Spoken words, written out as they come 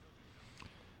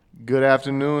Good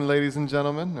afternoon, ladies and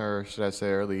gentlemen, or should I say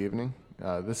early evening.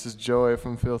 This is Joey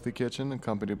from Filthy Kitchen,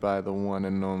 accompanied by the one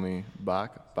and only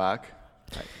Bach. Bach,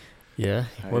 Yeah,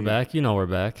 we're back. You know we're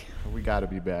back. we got to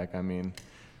be back. I mean,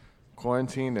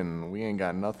 quarantined and we ain't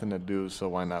got nothing to do, so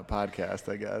why not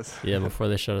podcast, I guess. Yeah, before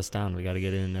they shut us down, we got to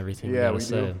get in everything Yeah, we we got to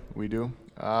say. do. We do.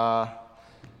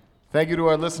 Thank you to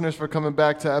our listeners for coming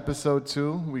back to episode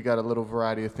 2. We got a little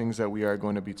variety of things that we are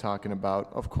going to be talking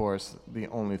about. Of course, the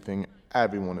only thing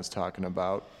everyone is talking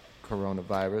about,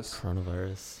 coronavirus. We're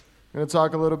going to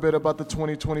talk a little bit about the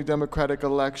 2020 Democratic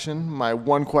election. My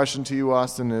one question to you,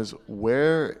 Austin, is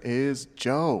where is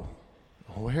Joe?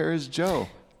 Where is Joe?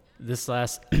 Since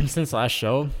last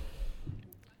show,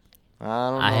 I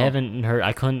don't know. I haven't heard.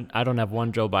 I don't have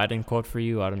one Joe Biden quote for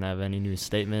you. I don't have any new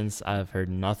statements. I've heard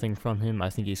nothing from him. I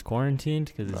think he's quarantined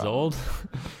because he's old.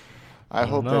 I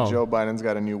hope that Joe Biden's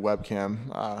got a new webcam.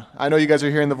 I know you guys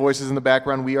are hearing the voices in the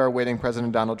background. We are awaiting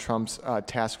President Donald Trump's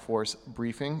task force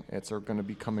briefing. It's going to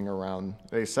be coming around,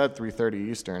 they said 3:30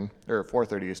 Eastern, or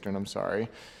 4:30 Eastern, I'm sorry.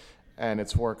 And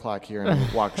it's 4 o'clock here in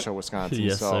Waukesha, Wisconsin.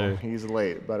 Yes, so sir. He's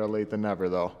late. Better late than never,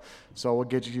 though. So we'll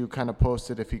get you kind of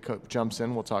posted if he jumps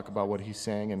in. We'll talk about what he's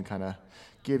saying and kind of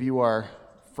give you our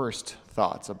first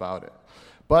thoughts about it.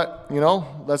 But,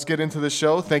 let's get into the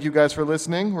show. Thank you guys for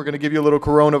listening. We're going to give you a little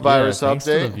coronavirus thanks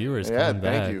update. to the viewers coming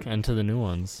back and to the new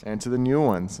ones. And to the new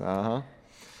ones. All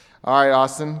right,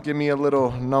 Austin, give me a little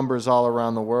numbers all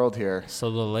around the world here. So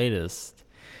the latest.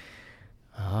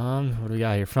 What do we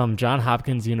got here? From Johns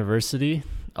Hopkins University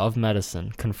of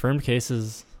Medicine. Confirmed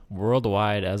cases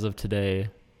worldwide as of today,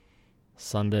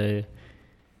 Sunday,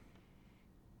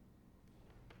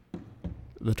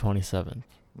 the 27th.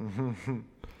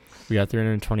 We got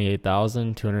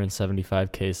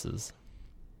 328,275 cases.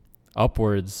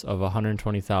 Upwards of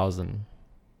 120,000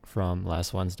 from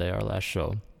last Wednesday, our last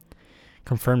show.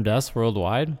 Confirmed deaths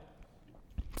worldwide,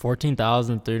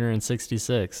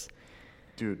 14,366.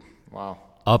 Dude, wow.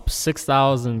 Up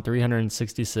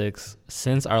 6,366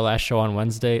 since our last show on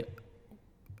Wednesday.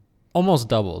 Almost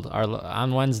doubled.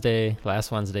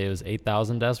 Last Wednesday, it was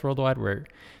 8,000 deaths worldwide. We're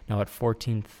now at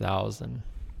 14,000.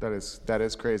 That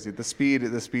is crazy. The speed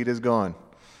is gone.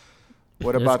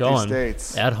 What about these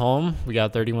states? At home, we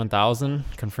got 31,000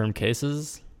 confirmed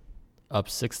cases, up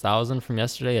 6,000 from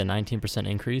yesterday, a 19%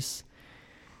 increase.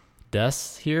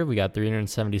 Deaths here, we got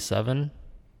 377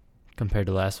 compared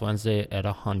to last Wednesday at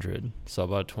 100. So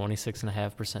about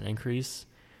 26.5% increase.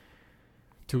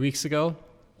 2 weeks ago,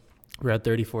 we're at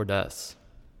 34 deaths.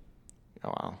 Oh,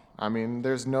 wow. I mean,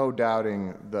 there's no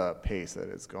doubting the pace that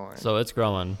it's going. So it's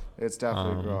growing. It's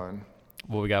definitely growing.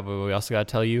 What we also got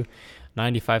to tell you,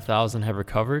 95,000 have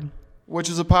recovered. Which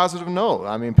is a positive note.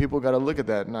 I mean, people got to look at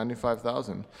that,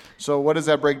 95,000. So what does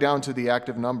that break down to the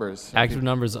active numbers? Active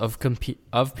numbers of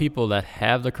people that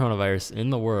have the coronavirus in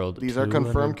the world. These are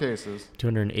confirmed cases.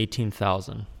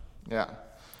 218,000. Yeah.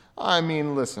 I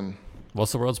mean, listen.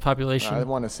 What's the world's population? I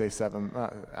want to say 7.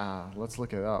 Let's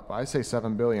look it up. I say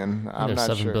 7 billion. I'm There's not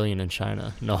 7 sure. billion in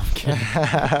China. No, I'm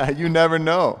kidding. You never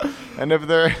know. And if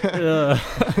they're...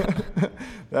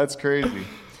 That's crazy.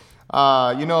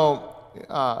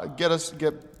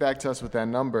 Get back to us with that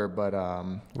number, but...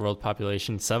 World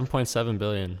population, 7.7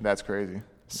 billion. That's crazy.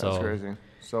 That's crazy.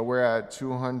 So we're at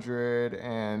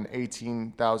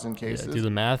 218,000 cases. Yeah, do the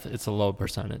math, it's a low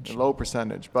percentage. A low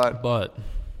percentage, but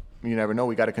you never know.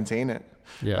 We got to contain it.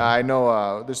 Yeah. I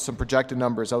know there's some projected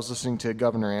numbers. I was listening to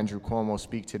Governor Andrew Cuomo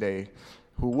speak today,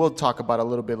 who we'll talk about a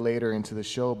little bit later into the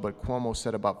show, but Cuomo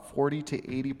said about 40 to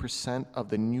 80% of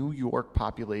the New York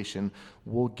population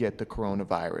will get the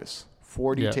coronavirus.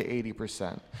 40 to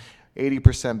 80%.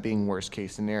 80% being worst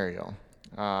case scenario.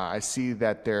 I see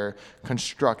that they're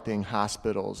constructing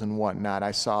hospitals and whatnot.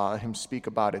 I saw him speak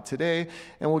about it today,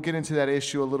 and we'll get into that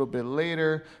issue a little bit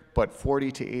later. But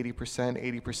 40 to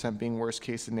 80% being worst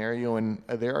case scenario, and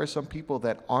there are some people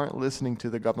that aren't listening to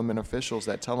the government officials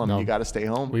that tell them you got to stay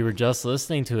home. We were just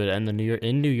listening to it, and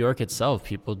in New York itself,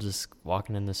 people just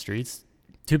walking in the streets.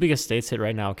 2 biggest states hit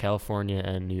right now, California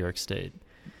and New York State.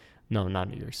 No, not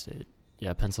New York State.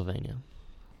 Yeah, Pennsylvania.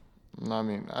 I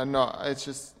mean, I know it's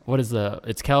just.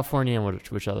 It's California and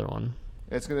which other one?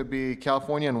 It's going to be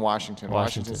California and Washington.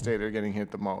 Washington State are getting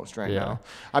hit the most right now.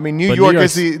 I mean, New York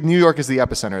is the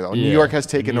epicenter though. Yeah, New York has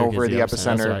taken over the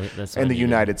epicenter. epicenter in the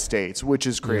United States, which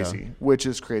is crazy.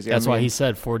 That's why he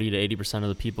said 40 to 80% of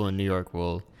the people in New York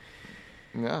will.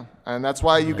 Yeah, and that's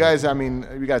why you guys. I mean,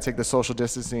 we got to take the social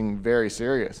distancing very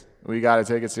serious. We got to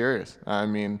take it serious. I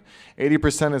mean,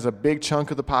 80% is a big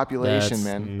chunk of the population,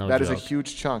 man. That is a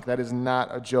huge chunk. That is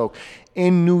not a joke.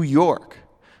 In New York,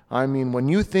 I mean, when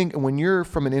you're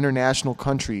from an international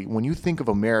country, when you think of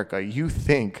America, you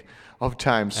think of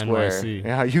Times Square. NYC.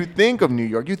 Yeah, you think of New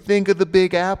York. You think of the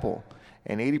Big Apple.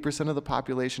 And 80% of the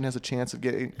population has a chance of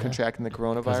contracting the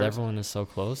Because coronavirus. everyone is so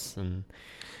close. And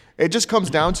It just comes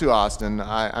down to, Austin.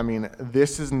 I mean,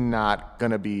 this is not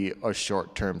going to be a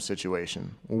short-term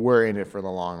situation. We're in it for the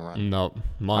long run. nope,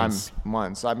 months.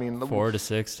 Months. I mean, 4 to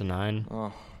 6 to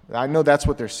 9. I know that's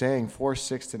what they're saying, 4,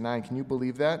 6 to 9. Can you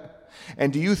believe that?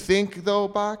 And do you think, though,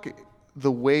 Bach,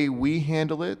 the way we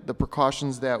handle it, the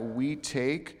precautions that we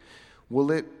take,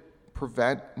 will it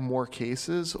prevent more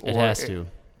cases? It has to.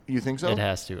 You think so? It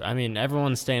has to. I mean,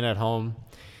 everyone's staying at home,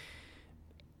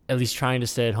 at least trying to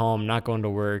stay at home, not going to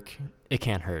work. It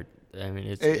can't hurt. I mean,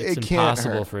 it's It can't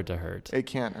impossible hurt. for it to hurt. It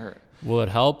can't hurt. Will it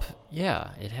help? Yeah,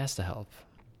 it has to help.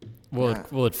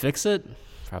 Will it fix it?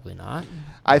 Probably not.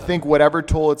 I think whatever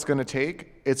toll it's going to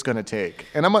take, it's going to take.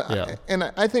 And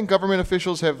Yeah. I think government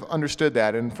officials have understood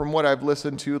that. And from what I've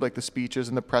listened to, like the speeches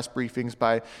and the press briefings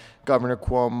by Governor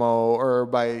Cuomo or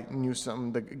by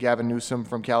Gavin Newsom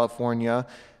from California,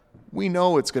 we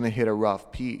know it's going to hit a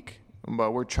rough peak,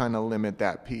 but we're trying to limit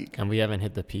that peak. And we haven't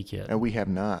hit the peak yet. And we have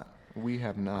not. We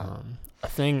have not.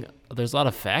 There's a lot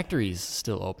of factories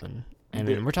still open. I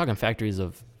mean, we're talking factories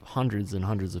of hundreds and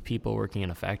hundreds of people working in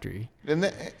a factory.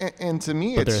 And to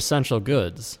me, But they're essential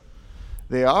goods.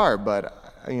 they are. But,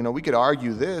 we could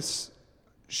argue this.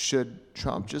 Should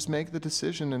Trump just make the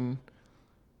decision and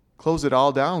close it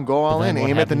all down, go all But then in, what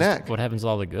aim at the happens- neck? What happens to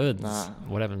all the goods?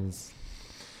 What happens?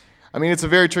 I mean, it's a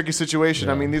very tricky situation.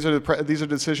 I Yeah. mean, these are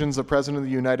decisions the President of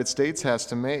the United States has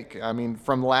to make. I mean,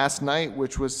 from last night,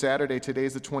 which was Saturday,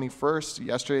 today's the 21st,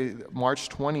 yesterday, March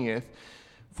 20th,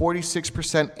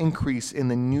 46% increase in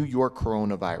the New York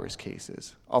coronavirus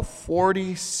cases. A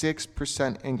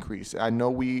 46% increase. I know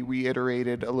we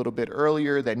reiterated a little bit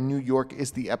earlier that New York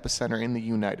is the epicenter in the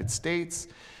United States,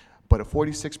 but a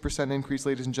 46% increase,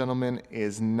 ladies and gentlemen,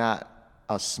 is not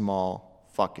a small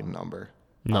fucking number.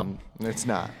 No. It's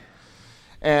not.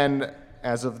 And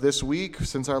as of this week,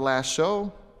 since our last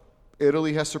show,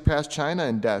 Italy has surpassed China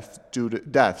in deaths due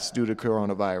to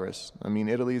coronavirus. I mean,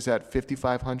 Italy's at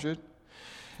 5,500.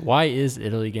 Why is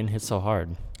Italy getting hit so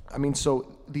hard? I mean, so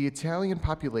the Italian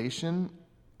population,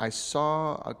 I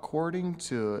saw, according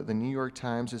to the New York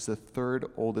Times, is the third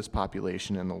oldest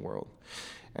population in the world.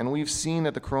 And we've seen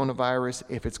that the coronavirus,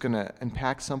 if it's going to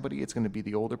impact somebody, it's going to be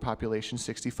the older population,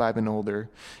 65 and older,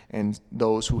 and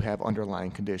those who have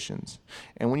underlying conditions.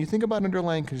 And when you think about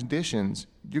underlying conditions,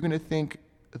 you're going to think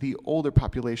the older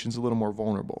population is a little more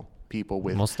vulnerable. People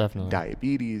with Most definitely.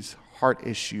 diabetes, heart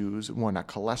issues,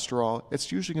 cholesterol.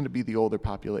 It's usually going to be the older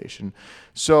population.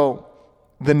 So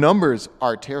the numbers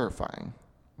are terrifying,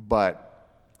 but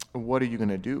what are you going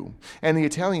to do? And the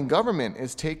Italian government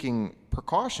is taking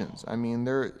precautions. I mean,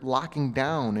 they're locking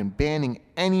down and banning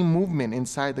any movement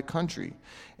inside the country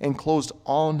and closed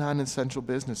all non-essential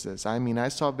businesses. I mean, I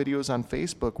saw videos on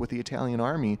Facebook with the Italian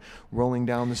army rolling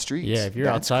down the streets. Yeah, if you're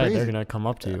That's outside, crazy. they're going to come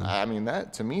up to you. I mean,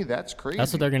 to me, that's crazy.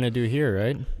 That's what they're going to do here,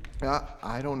 right?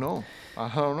 I don't know. I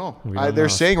don't know. We don't They're know.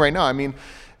 saying right now. I mean,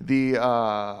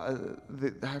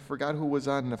 I forgot who was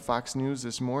on the Fox News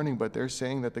this morning, but they're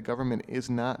saying that the government is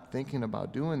not thinking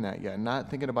about doing that yet, not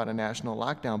thinking about a national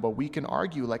lockdown. But we can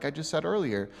argue, like I just said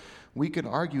earlier, we can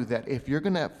argue that if you're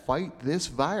going to fight this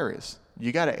virus,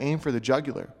 you got to aim for the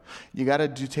jugular. You got to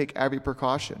take every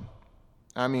precaution.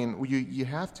 I mean, you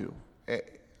have to.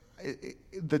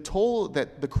 The toll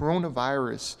that the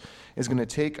coronavirus is going to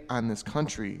take on this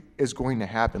country is going to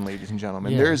happen, ladies and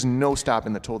gentlemen. Yeah. There is no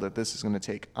stopping the toll that this is going to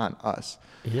take on us.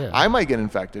 Yeah. I might get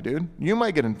infected, dude. You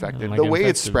might get infected. Might The get way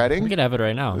it's infected. spreading. We could have it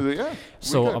right now. Yeah. we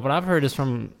So could. what I've heard is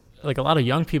from a lot of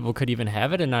young people could even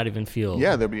have it and not even feel.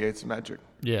 Yeah, they'll be asymptomatic.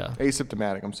 Yeah.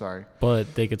 Asymptomatic, I'm sorry.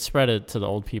 But they could spread it to the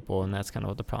old people, and that's kind of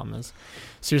what the problem is.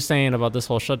 So you're saying about this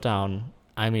whole shutdown.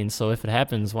 I mean, so if it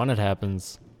happens, when it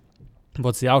happens,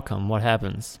 what's the outcome? What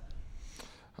happens?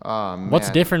 What's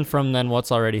Man. different from then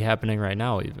what's already happening right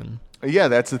now even? Yeah,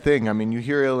 that's the thing. I mean, you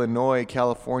hear Illinois,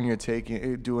 California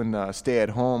doing a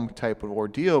stay-at-home type of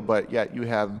ordeal, but yet you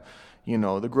have,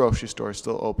 the grocery store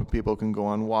still open. People can go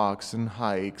on walks and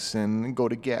hikes and go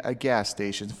to gas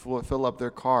stations, fill up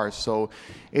their cars. So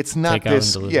it's not Takeout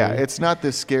and delivery. it's not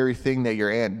this scary thing that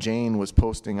your Aunt Jane was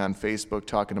posting on Facebook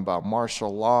talking about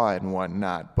martial law and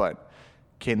whatnot, but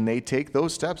can they take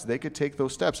those steps? They could take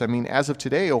those steps. I mean, as of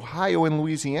today, Ohio and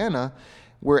Louisiana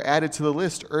were added to the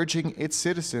list, urging its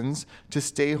citizens to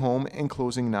stay home and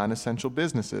closing non-essential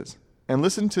businesses. And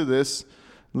listen to this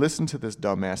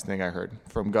dumbass thing I heard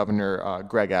from Governor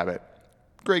Greg Abbott.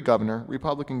 Great governor,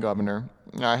 Republican governor.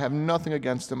 I have nothing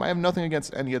against him. I have nothing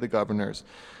against any of the governors.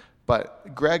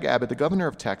 But Greg Abbott, the governor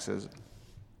of Texas,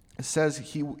 says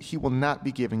he will not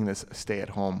be giving this a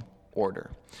stay-at-home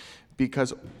order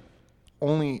because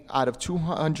only out of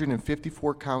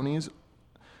 254 counties,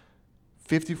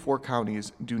 54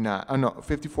 counties do not.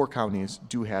 54 counties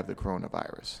do have the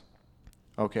coronavirus.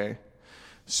 Okay,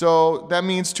 so that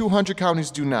means 200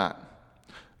 counties do not.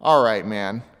 All right,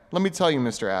 man. Let me tell you,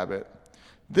 Mr. Abbott,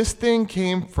 this thing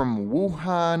came from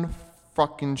Wuhan,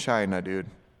 fucking China, dude.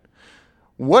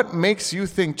 What makes you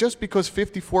think just because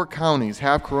 54 counties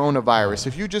have coronavirus,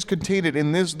 if you just contain it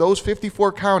in those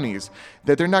 54 counties,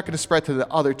 that they're not going to spread to the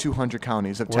other 200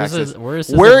 counties of Texas? Where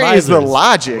is the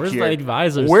logic Where's here? the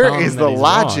advisors Where telling is him the that he's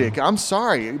logic? wrong? I'm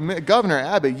sorry, Governor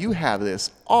Abbott, you have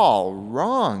this all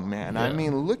wrong, man. Yeah. I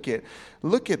mean, look at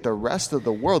the rest of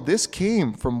the world. This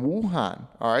came from Wuhan,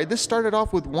 all right? This started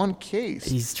off with one case.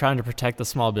 He's trying to protect the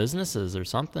small businesses or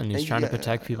something. He's trying to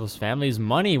protect people's families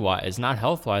money-wise, not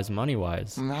health-wise,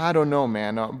 money-wise. I don't know,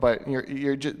 man, but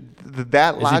you're just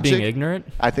that Is logic. he being ignorant?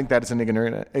 I think that is an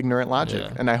ignorant logic,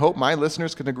 Yeah. and I hope my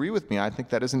listeners can agree with me. I think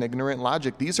that is an ignorant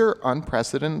logic. These are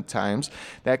unprecedented times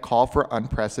that call for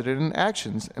unprecedented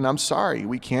actions, and I'm sorry,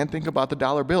 we can't think about the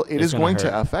dollar bill. It is going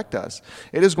to affect us.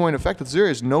 It is going to affect us. There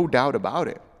is no doubt about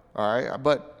it. All right,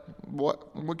 but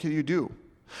what can you do?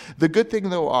 The good thing,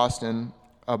 though, Austin,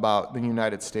 about the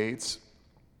United States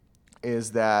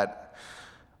is that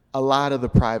a lot of the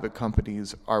private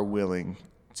companies are willing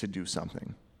to do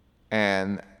something.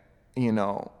 And,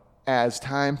 as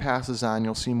time passes on,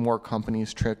 you'll see more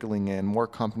companies trickling in, more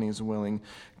companies willing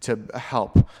to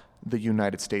help the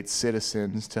United States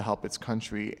citizens, to help its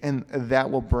country. And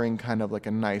that will bring kind of like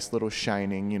a nice little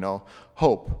shining,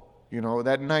 hope.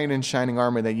 That knight in shining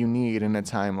armor that you need in a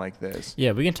time like this.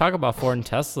 Yeah, we can talk about Ford and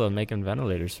Tesla making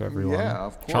ventilators for everyone. Yeah,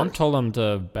 of course. Trump told them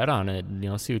to bet on it,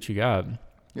 see what you got.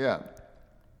 Yeah.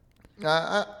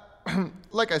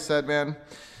 Like I said, man,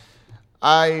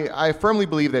 I firmly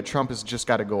believe that Trump has just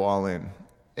got to go all in.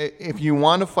 If you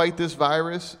want to fight this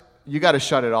virus, you got to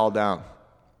shut it all down.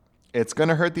 It's going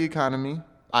to hurt the economy.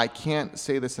 I can't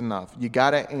say this enough. You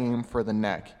got to aim for the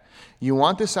neck. You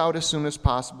want this out as soon as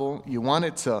possible. You want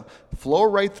it to flow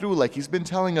right through like he's been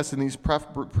telling us in these press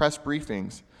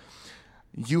briefings.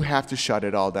 You have to shut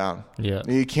it all down. Yeah.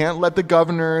 You can't let the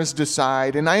governors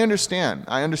decide. And I understand.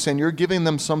 You're giving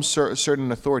them some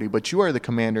certain authority, but you are the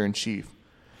commander in chief.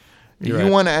 You're you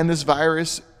right. want to end this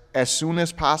virus as soon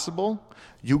as possible,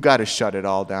 you got to shut it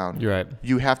all down. You're right.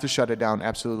 You have to shut it down,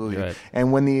 absolutely. You're right.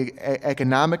 And when the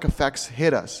economic effects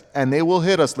hit us, and they will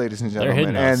hit us, ladies and gentlemen,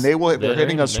 hitting us. and they're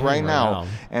hitting us hitting right now.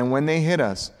 And when they hit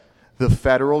us, the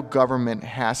federal government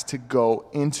has to go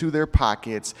into their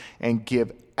pockets and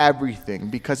give everything,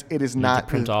 because it is not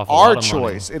print off a our lot of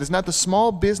money. choice. It is not the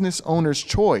small business owner's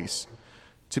choice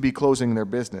to be closing their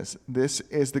business. This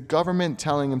is the government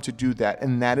telling them to do that.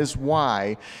 And that is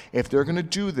why, if they're going to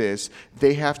do this,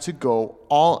 they have to go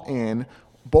all in,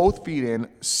 both feet in,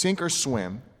 sink or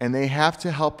swim. And they have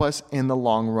to help us in the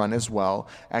long run as well.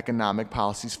 Economic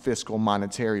policies, fiscal,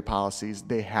 monetary policies,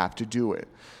 they have to do it.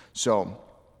 So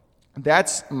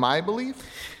that's my belief.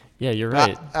 Yeah, you're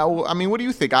right. I mean, what do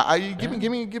you think? Give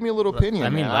me a little opinion.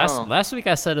 I mean, man. I don't know. last week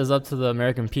I said it's up to the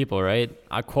American people, right?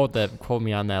 I quote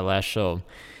me on that last show.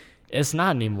 It's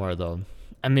not anymore, though.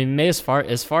 I mean, as far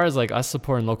as like us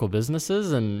supporting local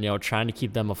businesses and trying to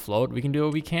keep them afloat, we can do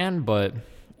what we can, but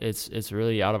it's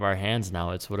really out of our hands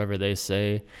now. It's whatever they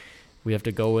say we have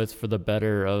to go with for the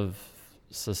better of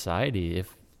society.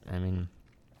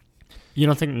 You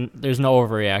don't think there's no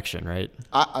overreaction, right?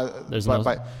 There's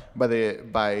by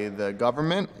the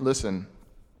government. Listen,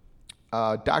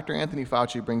 Dr. Anthony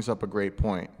Fauci brings up a great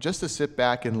point. Just to sit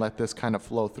back and let this kind of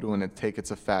flow through and it take its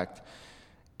effect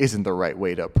isn't the right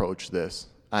way to approach this.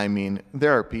 I mean,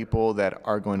 there are people that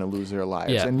are going to lose their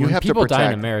lives, Yeah, and you when have to people protect. die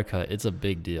in America, it's a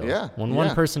big deal. Yeah, When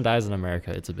one person dies in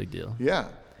America, it's a big deal. Yeah,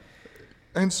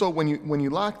 and so when you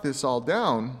lock this all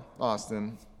down,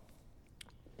 Austin,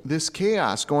 this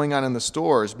chaos going on in the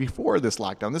stores before this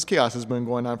lockdown, this chaos has been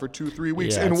going on for 2-3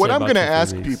 weeks. Yeah, and I'd what say I'm about going to 2-3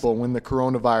 ask weeks. people when the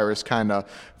coronavirus kind of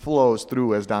flows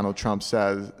through, as Donald Trump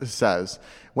says,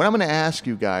 what I'm going to ask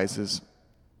you guys is,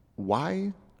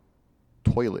 why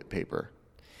toilet paper?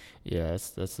 Yeah,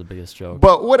 that's the biggest joke.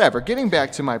 But whatever, getting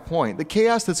back to my point, the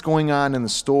chaos that's going on in the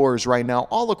stores right now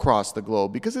all across the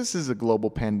globe, because this is a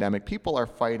global pandemic, people are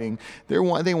fighting. They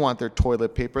want their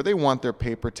toilet paper, they want their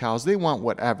paper towels, they want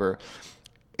whatever.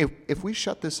 If we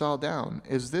shut this all down,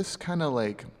 is this kind of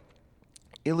like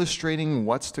illustrating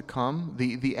what's to come,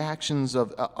 the actions of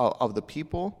the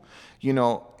people?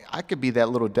 I could be that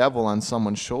little devil on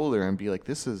someone's shoulder and be like,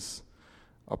 this is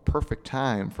a perfect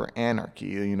time for anarchy,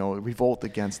 you know, revolt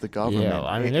against the government. Yeah,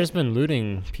 I mean, there's been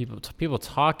looting, people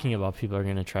talking about people are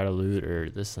going to try to loot or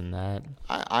this and that.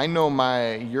 I know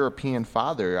my European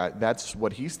father, that's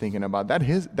what he's thinking about.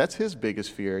 That's his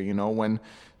biggest fear, you know, when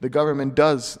the government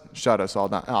does shut us all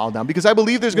down. Because I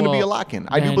believe there's going to be a lock-in.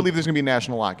 I do believe there's going to be a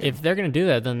national lock-in. If they're going to do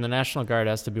that, then the National Guard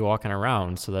has to be walking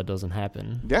around so that doesn't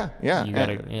happen. Yeah. You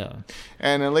gotta, yeah.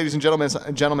 And ladies and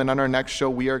gentlemen, on our next show,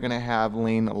 we are going to have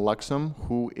Lane Luxem,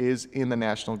 who is in the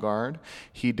National Guard.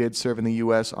 He did serve in the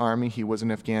U.S. Army. He was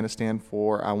in Afghanistan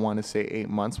for, I want to say, 8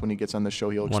 months. When he gets on the show,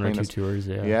 he'll explain 1 or 2 tours,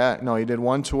 yeah. Yeah, no, he did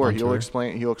one tour. One He'll tour.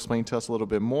 explain to us a little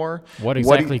bit more. What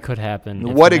exactly could happen?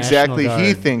 if What the exactly National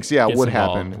he Guard thinks, gets would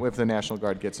involved. happen if the National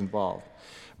Guard gets involved.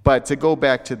 But to go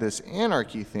back to this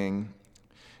anarchy thing,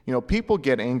 you know, people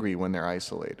get angry when they're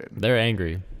isolated. They're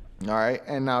angry. All right.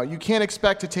 And now you can't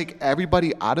expect to take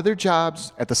everybody out of their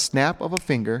jobs at the snap of a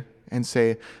finger and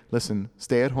say, listen,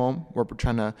 stay at home. We're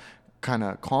trying to kind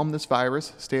of calm this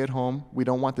virus. Stay at home. We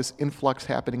don't want this influx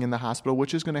happening in the hospital,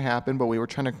 which is going to happen, but we were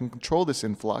trying to control this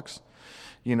influx.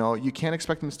 You know, you can't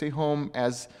expect them to stay home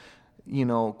as, you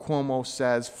know, Cuomo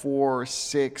says 4,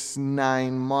 6,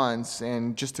 9 months,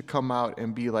 and just to come out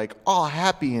and be like, all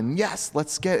happy and yes,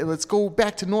 let's go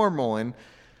back to normal. And,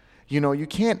 you know, you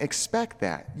can't expect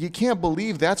that. You can't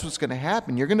believe that's what's going to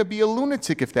happen. You're going to be a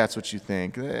lunatic if that's what you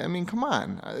think. I mean, come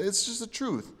on. It's just the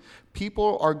truth.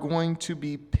 People are going to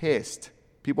be pissed.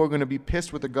 People are going to be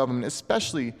pissed with the government,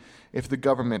 especially if the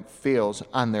government fails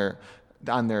on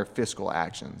their fiscal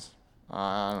actions.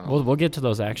 I don't know. We'll get to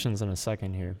those actions in a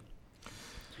second here.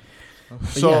 But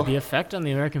So yeah, the effect on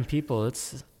the American people,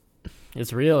 it's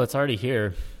real. It's already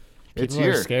here. It's People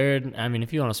are here. scared. I mean,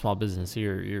 if you own a small business,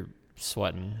 you're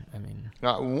sweating. I mean,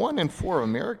 1 in 4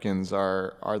 Americans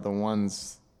are the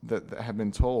ones that have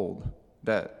been told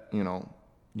that, you know,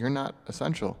 you're not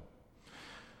essential.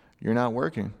 You're not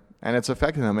working. And it's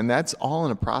affecting them. And that's all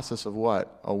in a process of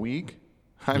what? A week?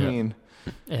 I Yeah. mean,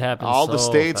 it happens. all the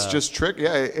so states fast. just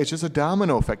it's just a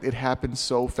domino effect. It happens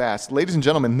so fast. Ladies and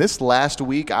gentlemen, this last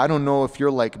week, I don't know if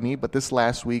you're like me, but this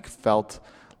last week felt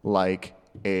like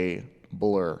a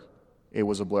blur. It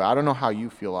was a blur. I don't know how you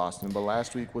feel, Austin, but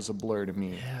last week was a blur to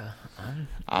me. Yeah,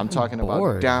 I'm talking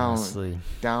bored, about honestly.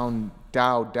 down,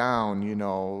 you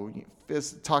know,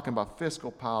 talking about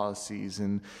fiscal policies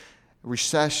and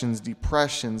recessions,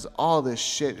 depressions, all this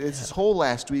shit. This whole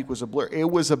last week was a blur. It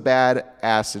was a bad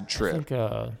acid I trip.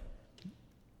 think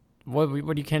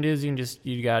what you can do is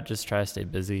you got just try to stay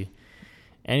busy.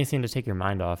 Anything to take your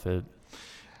mind off it.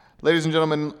 Ladies and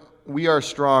gentlemen, we are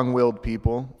strong-willed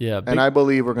people. Yeah, and I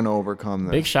believe we're going to overcome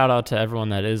this. Big shout out to everyone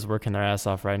that is working their ass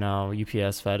off right now.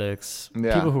 UPS, FedEx,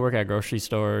 Yeah. people who work at grocery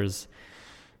stores.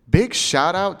 Big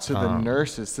shout out to the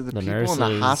nurses, to the people in the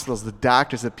nurses, hospitals, the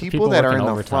doctors, the people people that are in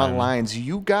working the front overtime. lines.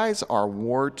 You guys are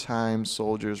wartime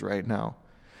soldiers right now.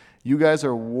 You guys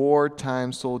are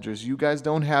wartime soldiers. You guys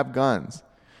don't have guns.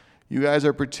 You guys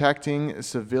are protecting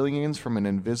civilians from an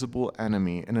invisible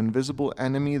enemy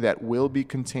that will be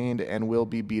contained and will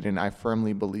be beaten. I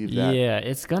firmly believe that. Yeah,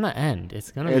 it's gonna end.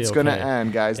 It's gonna It's be going to okay.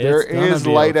 end, guys. It's There gonna is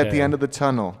be light at the okay. end of the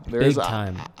tunnel. Big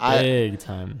time. Big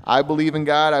time. I believe in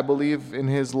God. I believe in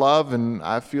His love, and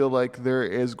I feel like there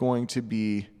is going to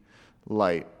be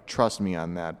light. Trust me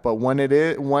on that. But when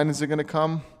is it going to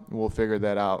come? We'll figure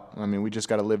that out. I mean, we just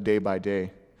got to live day by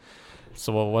day.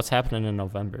 So what's happening in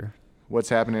November? What's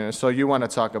happening? So you want to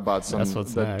talk about That's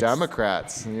what's the next.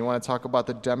 Democrats? And you want to talk about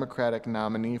the Democratic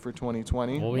nominee for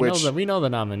 2020? Well, we know the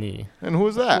nominee. And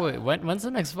who's that? Wait, when's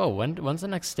the next vote? When's the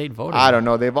next state voting? I don't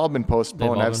know. They've all been postponed. They've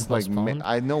all That's been like postponed?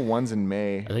 I know one's in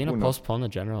May. Are they Who gonna knows? postpone the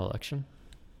general election?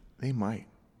 They might.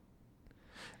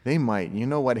 They might. You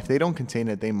know what? If they don't contain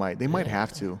it, they might. They might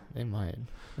have to. They might.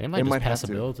 They might They just might pass have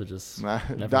a to. bill to just.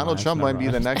 Donald Trump might be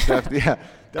the next FDR.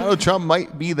 Donald Trump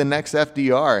might be the next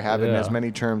FDR, having Yeah. as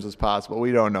many terms as possible.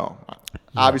 We don't know.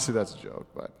 Obviously, that's a joke,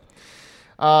 but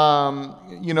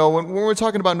you know, when we're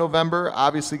talking about November,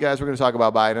 obviously, guys, we're going to talk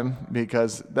about Biden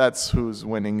because that's who's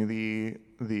winning the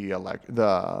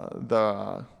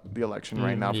election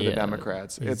right now for the yeah.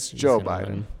 Democrats. He's- It's he's Joe gonna Biden.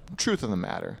 win. Truth of the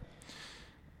matter.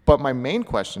 But my main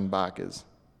question, Bach, is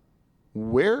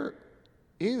where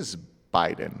is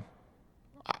Biden?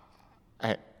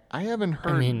 I haven't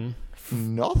heard I mean,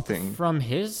 nothing.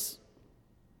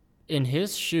 in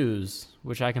his shoes,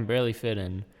 which I can barely fit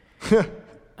in.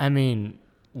 I mean,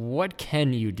 what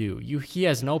can you do? He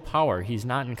has no power. He's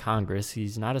not in Congress.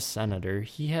 He's not a senator.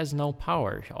 He has no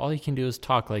power. All he can do is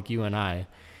talk like you and I.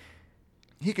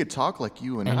 He could talk like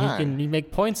you and And I. he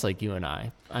make points like you and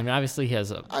I. I mean, obviously he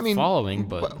has a following,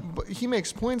 but he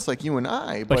makes points like you and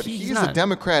I. But But he's he's not. a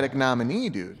Democratic nominee,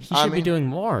 dude. he should be doing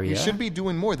more. He Yeah, should be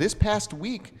doing more. This past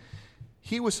week,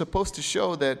 he was supposed to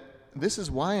show that this is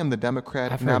why I'm the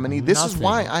Democratic I've heard nominee. This is nothing.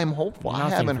 why I'm hopeful. I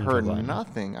Nothing haven't from heard Joe Biden.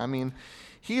 nothing. I mean,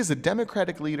 he is a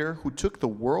Democratic leader who took the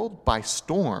world by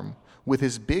storm with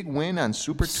his big win on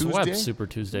Super swept Tuesday. Super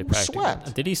Tuesday practically.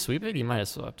 Swept. Did he sweep it? He might have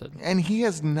swept it. And he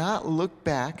has not looked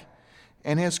back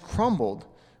and has crumbled.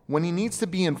 When he needs to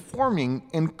be informing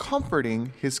and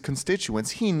comforting his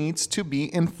constituents, he needs to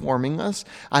be informing us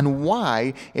on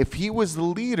why, if he was the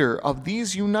leader of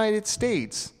these United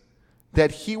States,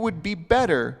 that he would be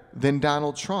better than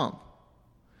Donald Trump.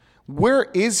 Where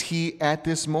is he at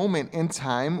this moment in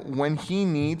time when he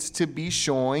needs to be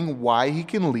showing why he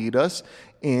can lead us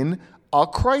in a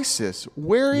crisis?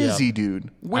 Where is Yeah. he,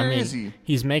 dude? Where is he?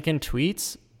 He's making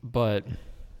tweets, but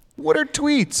What are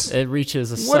tweets? it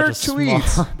reaches What such are a small.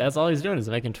 tweets? That's all he's doing is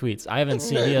making tweets. I haven't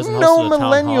seen. He hasn't No hosted a town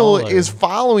millennial hall or- is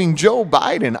following Joe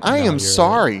Biden. I No, am you're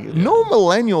sorry. right. No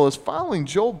millennial is following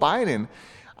Joe Biden.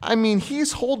 I mean,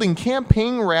 he's holding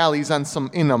campaign rallies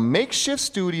in a makeshift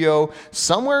studio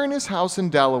somewhere in his house in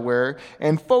Delaware.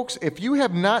 And folks, if you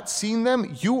have not seen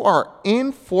them, you are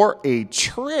in for a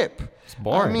trip. It's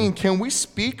boring. I mean, can we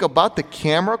speak about the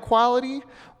camera quality?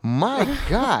 My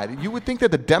God, you would think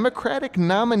that the Democratic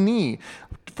nominee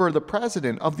for the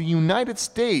president of the United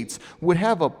States would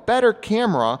have a better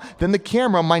camera than the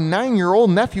camera my 9-year-old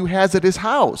nephew has at his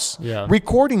house Yeah.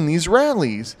 recording these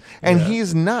rallies. And Yeah. he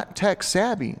is not tech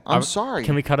savvy. I'm sorry.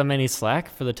 Can we cut him any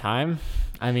slack for the time?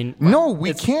 I mean, No, we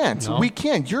it's- can't. no? We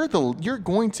can't. You're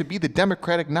going to be the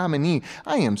Democratic nominee.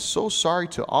 I am so sorry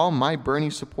to all my Bernie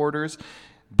supporters,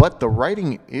 but the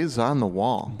writing is on the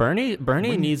wall. Bernie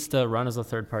needs to run as a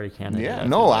third party candidate. Yeah, I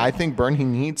no, feel like. I think Bernie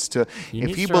needs to. He If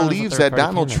needs he to run as a believes that third-party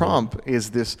Donald candidate. Trump is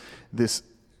this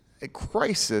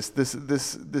crisis,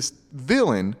 this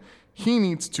villain, he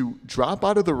needs to drop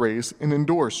out of the race and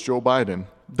endorse Joe Biden.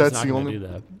 That's He's the not gonna only. do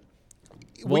that.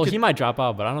 We Well, could- he might drop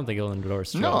out, but I don't think he'll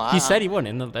endorse Joe. No, He said he wouldn't.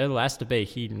 In the last debate,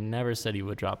 he never said he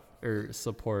would drop or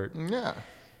support Yeah.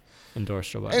 endorse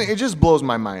Joe Biden. And it just blows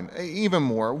my mind even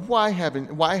more. Why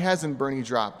hasn't Bernie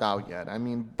dropped out yet? I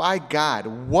mean, by God,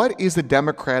 what is the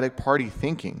Democratic Party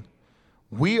thinking?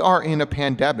 We are in a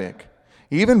pandemic.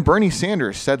 Even Bernie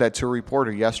Sanders said that to a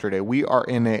reporter yesterday. We are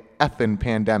in a effing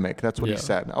pandemic. That's what he Yeah.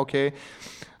 said. Okay,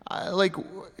 like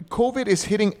COVID is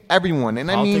hitting everyone, and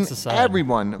I mean Politics aside.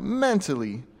 everyone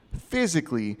mentally,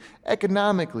 physically,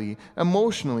 economically,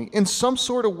 emotionally. In some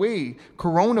sort of way,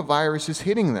 coronavirus is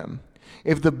hitting them.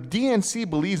 If the DNC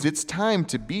believes it's time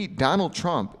to beat Donald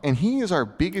Trump, and he is our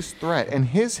biggest threat, and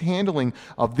his handling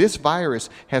of this virus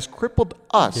has crippled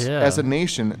us Yeah. as a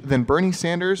nation, then Bernie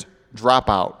Sanders, drop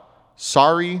out.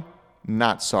 Sorry,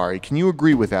 not sorry. Can you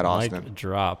agree with that, Austin? Like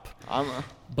drop.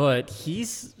 But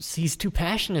he's too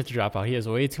passionate to drop out. He has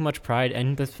way too much pride,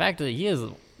 and the fact that he has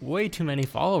way too many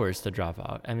followers to drop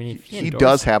out. I mean, if He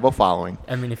does have a following.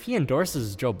 I mean, if he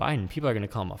endorses Joe Biden, people are going to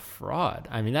call him a fraud.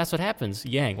 I mean, that's what happens.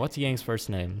 Yang, what's Yang's first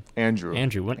name? Andrew.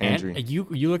 Andrew. When Andrew. you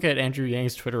look at Andrew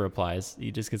Yang's Twitter replies,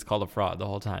 he just gets called a fraud the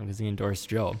whole time because he endorsed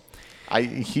Joe.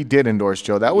 He did endorse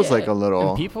Joe. That was Yeah, like a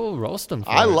little. And people roast him. For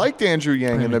I it. liked Andrew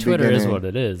Yang I mean, in the Twitter beginning. is what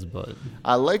it is, but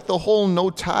I like the whole no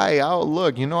tie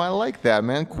outlook. I like that,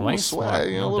 man. Cool Wang's sway, smart,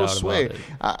 a no little doubt sway.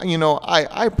 about it.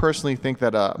 I personally think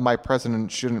that my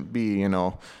president shouldn't be,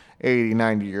 80,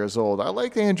 90 years old. I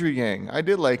like Andrew Yang. I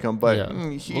did like him, but yeah.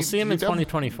 We'll see him in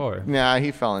 2024. Nah,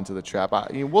 he fell into the trap.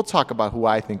 We'll talk about who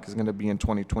I think is going to be in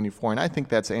 2024, and I think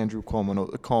that's Andrew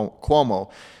Cuomo.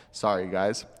 Sorry,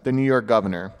 guys, the New York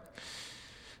governor.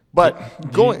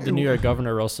 But The New York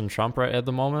governor roasting Trump right at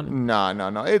the moment. No.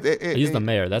 He's the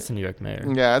mayor. That's the New York mayor.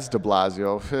 Yeah, it's de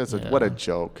Blasio. What a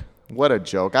joke. What a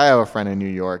joke. I have a friend in New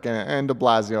York, and de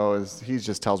Blasio he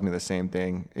just tells me the same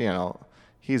thing.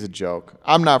 He's a joke.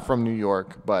 I'm not from New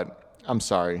York, but I'm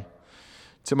sorry.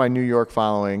 To my New York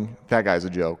following, that guy's a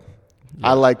joke. Yeah.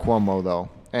 I like Cuomo, though.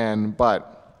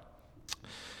 But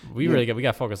We got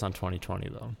to focus on 2020,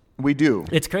 though. we do.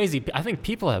 It's crazy. I think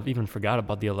people have even forgot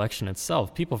about the election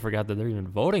itself. People forgot that they're even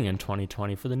voting in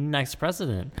 2020 for the next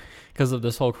president because of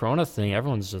this whole Corona thing.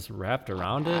 Everyone's just wrapped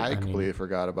around it. I completely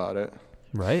forgot about it.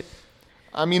 Right?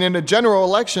 I mean, in a general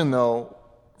election, though,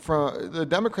 the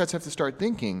Democrats have to start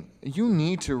thinking, you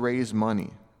need to raise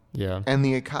money. Yeah. And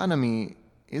the economy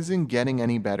isn't getting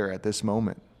any better at this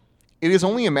moment. It is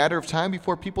only a matter of time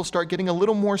before people start getting a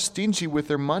little more stingy with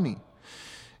their money.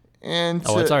 And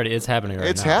Oh, it's happening right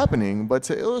it's now. happening, but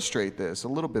to illustrate this a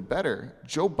little bit better,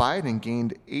 Joe Biden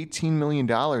gained $18 million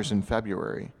in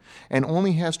February and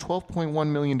only has $12.1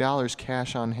 million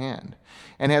cash on hand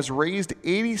and has raised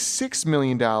 $86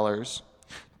 million,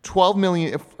 $12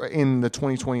 million in the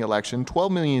 2020 election.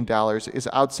 $12 million is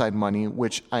outside money,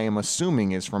 which I am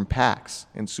assuming is from PACs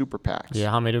and super PACs. Yeah,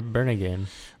 how many did Bernie gain?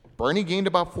 Bernie gained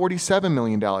about $47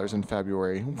 million in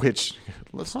February, which,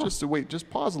 just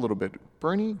pause a little bit.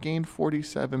 Bernie gained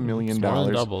 $47 million. It's more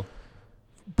than double.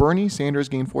 Bernie Sanders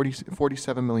gained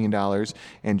 $47 million,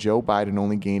 and Joe Biden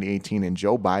only gained 18, and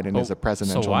Joe Biden is a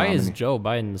presidential So why nominee. is Joe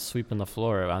Biden sweeping the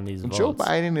floor on these votes? Joe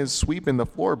Biden is sweeping the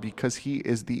floor because he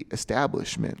is the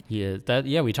establishment. He is that.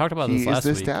 Yeah, we talked about He this is last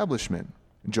the week. establishment.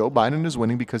 Joe Biden is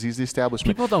winning because he's the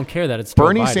establishment. People don't care that it's Joe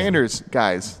Bernie Biden. Sanders,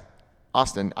 guys,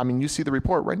 Austin, I mean, you see the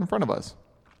report right in front of us.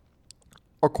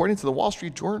 According to the Wall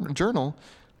Street Journal,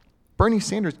 Bernie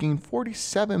Sanders gained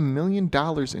 $47 million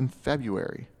in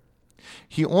February.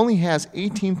 He only has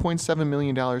 $18.7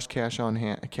 million cash on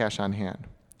hand.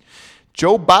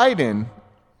 Joe Biden,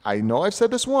 I know I've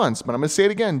said this once, but I'm going to say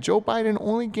it again. Joe Biden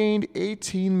only gained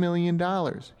 $18 million.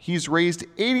 He's raised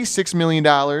 $86 million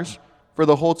for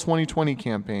the whole 2020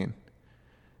 campaign.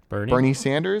 Bernie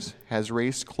Sanders has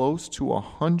raised close to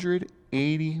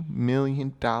 $180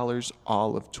 million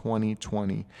all of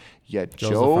 2020. Yet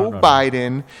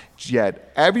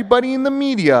yet everybody in the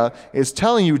media is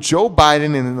telling you Joe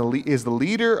Biden is the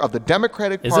leader of the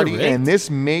Democratic Party, and this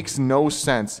makes no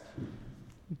sense.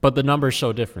 But the numbers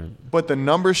show different.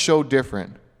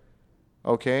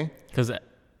 Okay? Because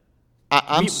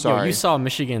I'm sorry. You saw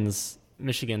Michigan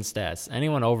stats.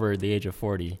 Anyone over the age of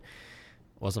 40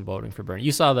 wasn't voting for Bernie.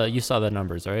 You saw the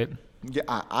numbers, right? Yeah,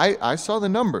 I saw the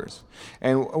numbers.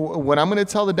 And what I'm going to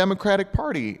tell the Democratic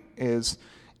Party is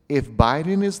if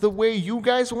Biden is the way you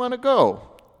guys want to go,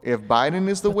 if Biden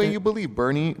is the way you believe,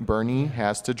 Bernie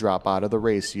has to drop out of the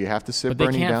race. You have to sit Bernie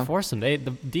down. But they can't force him. The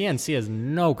DNC has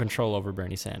no control over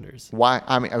Bernie Sanders. Why?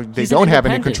 I mean, they don't have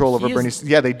any control over Bernie.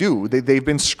 Yeah, they do. They've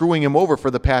been screwing him over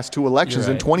for the past two elections.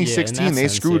 Right. In 2016, they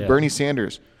screwed Bernie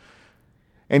Sanders.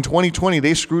 In 2020,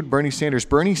 they screwed Bernie Sanders.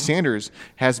 Bernie Sanders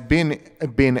has been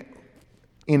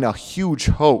in a huge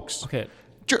hoax. Okay.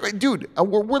 Dude,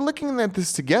 we're looking at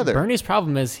this together. Bernie's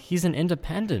problem is he's an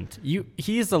independent.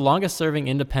 He's the longest serving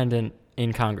independent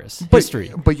in Congress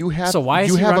history. But you have. So why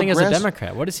is he running as a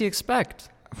Democrat? What does he expect?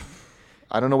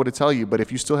 I don't know what to tell you, but if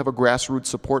you still have a grassroots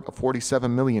support of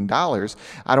 $47 million, I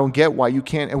don't get why you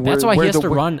can't. That's why he has to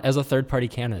run as a third-party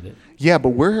candidate. Yeah, but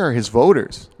where are his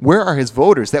voters? Where are his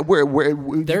voters? They're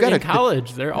in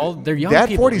college. They're young that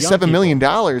people. That $47 million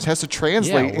has to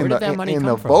translate in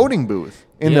the voting booth.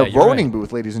 Voting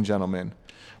booth, ladies and gentlemen.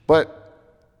 But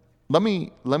let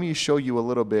me show you a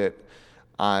little bit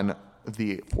on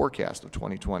the forecast of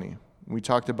 2020. We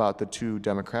talked about the two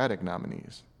Democratic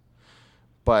nominees,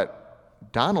 but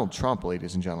Donald Trump,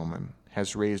 ladies and gentlemen,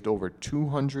 has raised over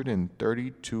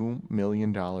 $232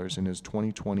 million in his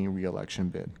 2020 reelection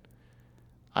bid.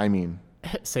 I mean,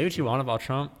 say what you want about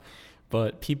Trump,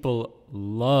 but people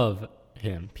love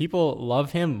him. People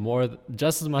love him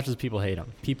just as much as people hate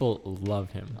him. People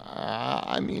love him.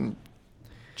 I mean,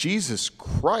 Jesus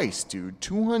Christ, dude,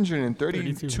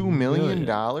 $232 million.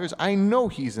 I know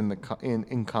he's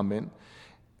incumbent,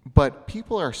 but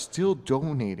people are still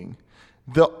donating.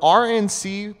 The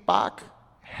RNC, Bach,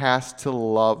 has to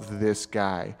love this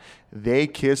guy. They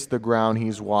kiss the ground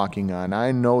he's walking on.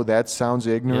 I know that sounds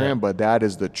ignorant, but that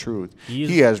is the truth.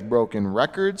 He has broken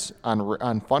records on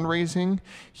fundraising.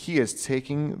 He has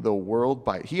taken the world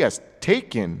by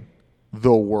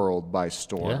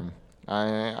storm.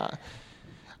 Yeah.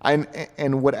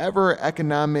 And whatever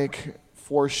economic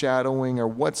foreshadowing or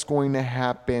what's going to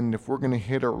happen, if we're going to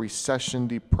hit a recession,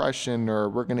 depression, or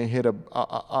we're going to hit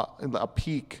a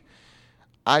peak,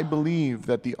 I believe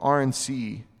that the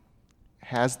RNC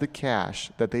has the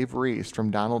cash that they've raised from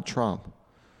Donald Trump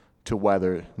to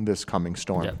weather this coming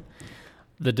storm. Yeah.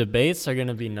 The debates are going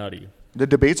to be nutty. The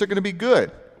debates are going to be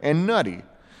good and nutty.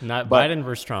 Not Biden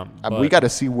versus Trump. We got to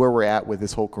see where we're at with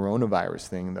this whole coronavirus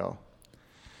thing, though.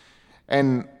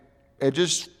 And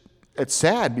it's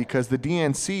sad because the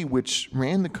DNC, which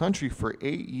ran the country for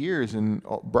 8 years, and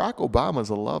Barack Obama's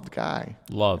a loved guy.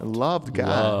 Loved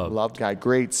guy.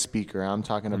 Great speaker. I'm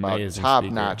talking about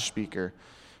top-notch speaker.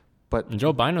 And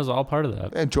Joe Biden was all part of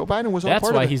that. And Joe Biden was all part of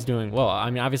it. That's why he's doing well. I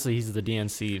mean, obviously he's the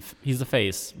DNC. He's the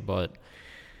face, but...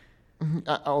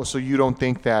 so you don't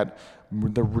think that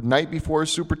the night before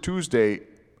Super Tuesday,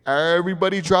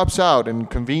 everybody drops out and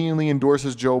conveniently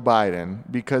endorses Joe Biden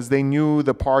because they knew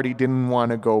the party didn't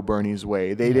want to go Bernie's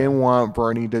way. They didn't want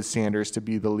Bernie Sanders to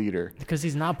be the leader. Because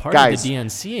he's not part Guys, of the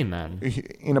DNC, man.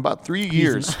 In about 3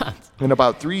 years, not. we're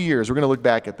going to look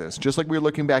back at this, just like we were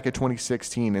looking back at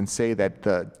 2016 and say that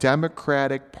the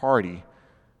Democratic Party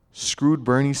screwed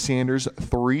Bernie Sanders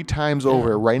 3 times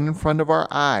over right in front of our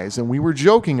eyes. And we were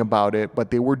joking about it,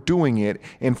 but they were doing it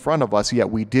in front of us, yet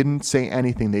we didn't say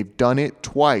anything. They've done it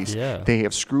twice. Yeah. They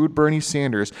have screwed Bernie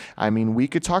Sanders. I mean, we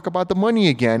could talk about the money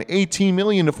again, 18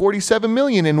 million to 47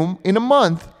 million in a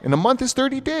month. And a month is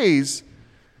 30 days.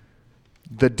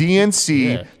 The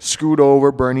DNC screwed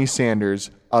over Bernie Sanders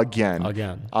again.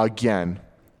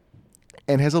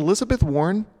 And has Elizabeth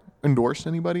Warren endorsed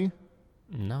anybody?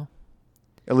 No.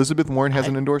 Elizabeth Warren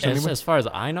hasn't endorsed anybody? As far as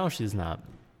I know, she's not.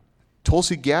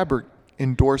 Tulsi Gabbard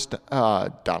endorsed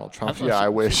Donald Trump. I I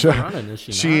wish. She's running, is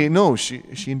she not?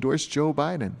 She endorsed Joe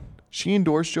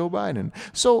Biden.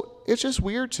 So it's just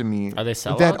weird to me. Are they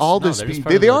sellouts? That all No, this they're just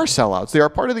they part are of sellouts. They are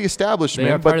part of the establishment.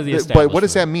 They are part of the But what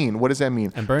does establishment. that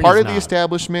mean? And Bernie's Part of the not.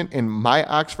 establishment in my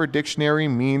Oxford dictionary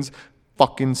means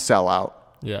fucking sellout.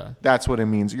 Yeah. That's what it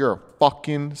means. You're a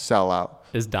fucking sellout.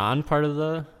 Is Don part of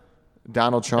the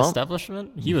Donald Trump?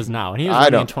 establishment? He was not. When he was I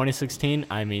running in don't- 2016,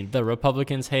 I mean, the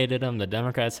Republicans hated him. The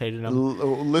Democrats hated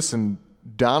him. Listen,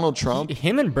 Donald Trump.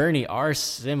 Him and Bernie are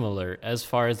similar as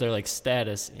far as their like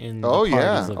status in the Oh parties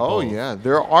yeah, of oh both. yeah.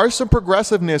 There are some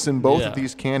progressiveness in both Yeah. of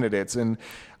these candidates, and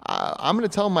I'm going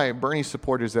to tell my Bernie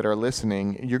supporters that are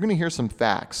listening, you're going to hear some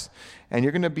facts, and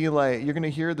you're going to be like, you're going to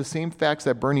hear the same facts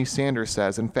that Bernie Sanders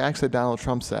says and facts that Donald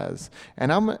Trump says,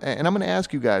 and I'm going to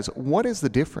ask you guys, what is the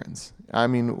difference? I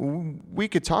mean, we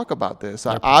could talk about this.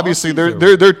 Obviously,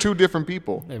 policies they're two different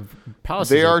people. Their policies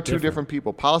They are different. two different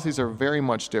people. Policies are very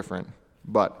much different,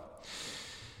 but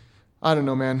I don't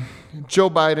know, man. Joe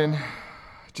Biden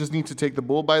just needs to take the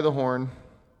bull by the horn.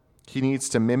 He needs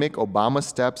to mimic Obama's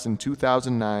steps in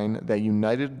 2009 that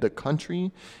united the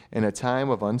country in a time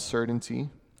of uncertainty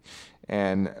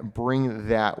and bring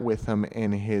that with him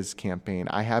in his campaign.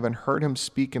 I haven't heard him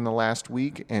speak in the last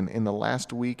week, and in the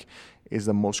last week is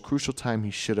the most crucial time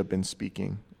he should have been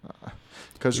speaking.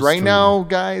 Because right true. now,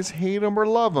 guys, hate him or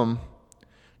love him,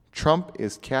 Trump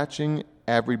is catching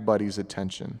everybody's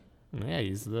attention. Yeah,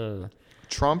 he's the.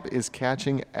 Trump is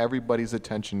catching everybody's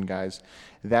attention, guys.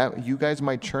 That you guys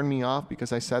might turn me off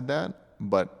because I said that,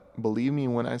 but believe me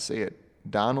when I say it,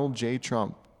 Donald J.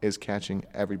 Trump is catching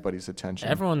everybody's attention.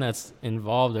 Everyone that's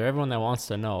involved or everyone that wants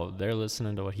to know, they're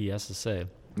listening to what he has to say.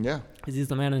 Yeah. Because he's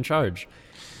the man in charge.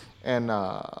 And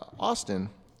Austin,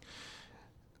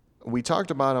 we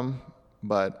talked about him,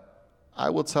 but I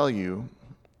will tell you,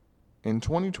 in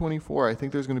 2024, I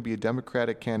think there's going to be a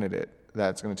Democratic candidate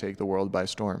that's going to take the world by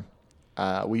storm.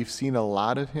 We've seen a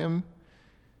lot of him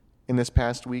in this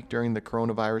past week during the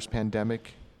coronavirus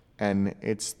pandemic, and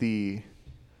it's the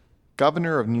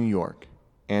governor of New York,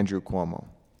 Andrew Cuomo.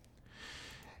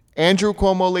 Andrew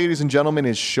Cuomo, ladies and gentlemen,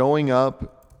 is showing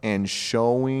up and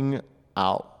showing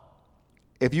out.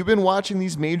 If you've been watching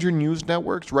these major news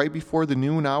networks right before the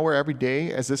noon hour every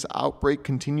day, as this outbreak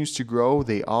continues to grow,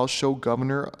 they all show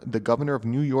the governor of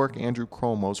New York, Andrew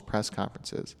Cuomo's press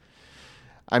conferences.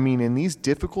 I mean, in these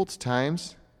difficult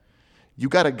times, you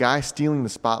got a guy stealing the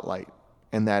spotlight,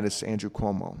 and that is Andrew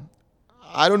Cuomo.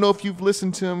 I don't know if you've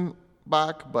listened to him,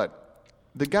 Bach, but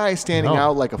the guy is standing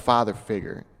out like a father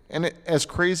figure. And as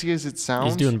crazy as it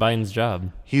sounds, He's doing Biden's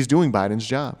job. He's doing Biden's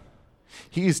job.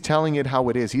 He's telling it how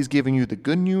it is. He's giving you the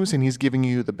good news and he's giving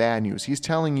you the bad news. He's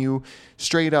telling you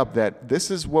straight up that this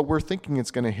is what we're thinking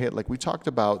it's going to hit. Like we talked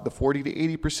about, the 40 to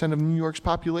 80% of New York's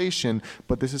population,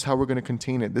 but this is how we're going to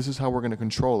contain it. This is how we're going to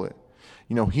control it.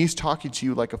 You know, he's talking to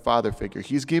you like a father figure.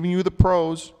 He's giving you the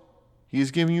pros.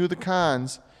 He's giving you the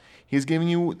cons. He's giving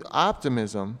you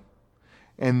optimism.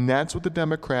 And that's what the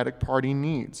Democratic Party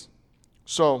needs.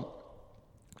 So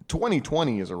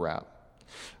 2020 is a wrap.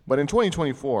 But in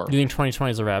 2024, Do you think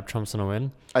 2020 is a wrap? Trump's going to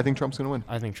win? I think Trump's going to win.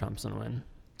 I think Trump's going to win.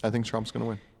 I think Trump's going to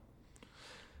win.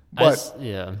 But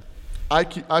yeah.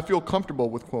 I feel comfortable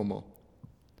with Cuomo.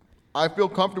 I feel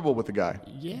comfortable with the guy.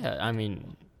 Yeah, I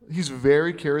mean, He's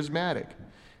very charismatic.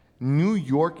 New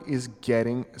York is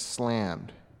getting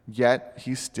slammed, yet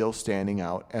he's still standing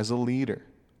out as a leader.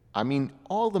 I mean,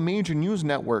 all the major news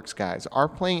networks, guys, are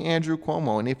playing Andrew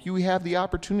Cuomo. And if you have the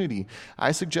opportunity,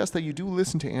 I suggest that you do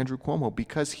listen to Andrew Cuomo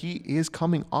because he is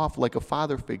coming off like a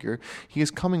father figure. He is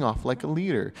coming off like a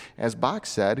leader. As Bach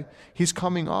said, he's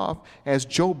coming off as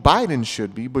Joe Biden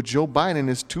should be, but Joe Biden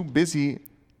is too busy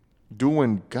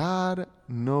doing God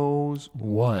knows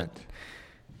what.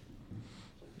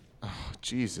 Oh,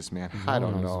 Jesus, man. I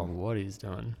don't no one knows know. what he's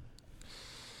doing.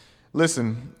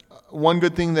 Listen, one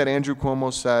good thing that Andrew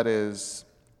Cuomo said is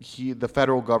the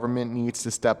federal government needs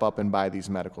to step up and buy these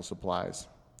medical supplies.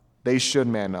 They should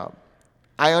man up.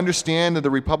 I understand that the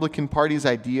Republican Party's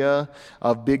idea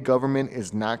of big government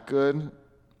is not good.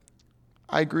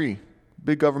 I agree.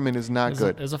 Big government is not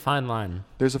good. There's a fine line.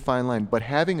 There's a fine line. But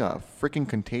having a freaking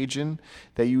contagion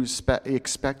that you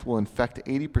expect will infect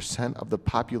 80% of the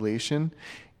population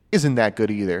isn't that good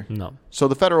either. No. So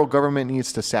the federal government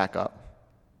needs to sack up.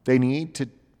 They need to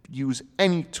use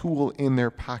any tool in their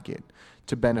pocket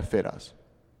to benefit us.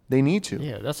 They need to.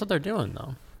 Yeah, that's what they're doing,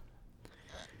 though.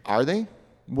 Are they?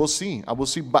 We'll see. I will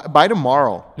see by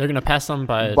tomorrow. They're going to pass them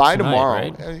by tonight,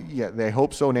 tomorrow. right? Yeah, they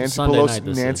hope so. Nancy Sunday Pelosi, night,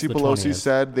 this Nancy is the Pelosi 20th.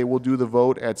 said they will do the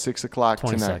vote at 6 o'clock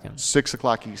tonight. 22nd. 6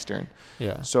 o'clock Eastern.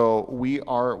 Yeah. So we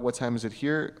are, what time is it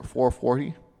here?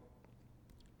 4:40?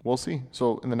 We'll see.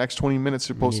 So in the next 20 minutes,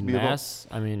 there's supposed to be mass.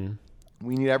 I mean,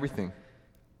 we need everything.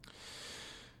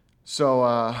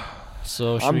 So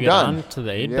should I'm we get done. on to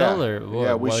the aid Yeah. bill, or what?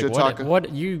 Yeah, we should talk-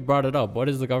 What you brought it up? What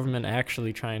is the government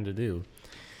actually trying to do?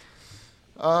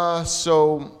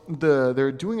 So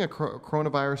they're doing a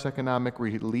coronavirus economic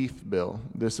relief bill.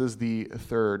 This is the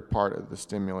third part of the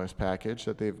stimulus package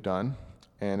that they've done,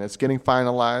 and it's getting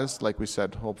finalized. Like we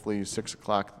said, hopefully 6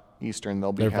 o'clock Eastern,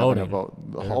 they'll be They're having a voting.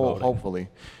 vote. They're voting. Hopefully,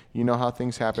 you know how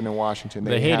things happen in Washington.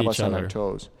 They hate have each us on our other.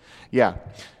 toes. Yeah,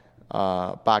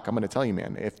 Bach, I'm going to tell you,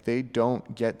 man. If they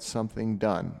don't get something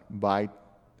done by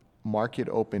market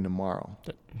open tomorrow,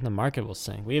 The market will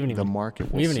sink. We haven't the even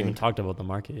market will we haven't sink. even talked about the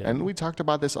market yet. And we talked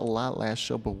about this a lot last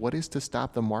show, but what is to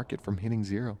stop the market from hitting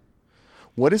zero?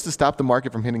 What is to stop the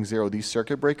market from hitting zero? These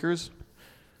circuit breakers?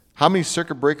 How many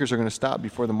circuit breakers are going to stop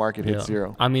before the market hits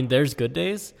zero? I mean, there's good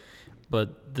days,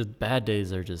 but the bad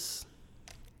days are just.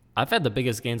 I've had the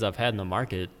biggest gains I've had in the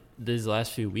market these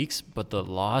last few weeks, but the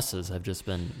losses have just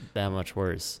been that much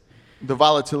worse. The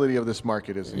volatility of this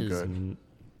market isn't Is good. n-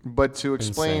 But to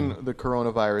explain insane. the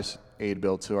coronavirus aid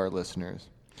bill to our listeners,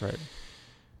 Right.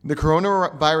 the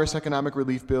coronavirus economic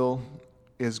relief bill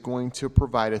is going to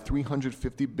provide a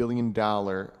 $350 billion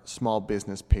small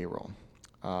business payroll.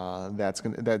 That's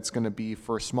going to be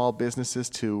for small businesses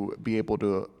to be able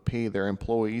to pay their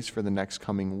employees for the next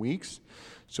coming weeks.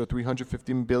 So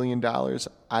 $350 billion.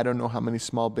 I don't know how many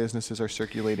small businesses are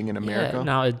circulating in America. Yeah,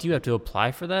 now, do you have to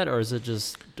apply for that, or is it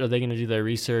just, are they going to do their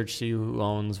research, see who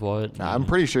owns what? I'm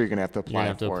pretty sure you're gonna have to apply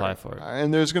have to for apply it. for it.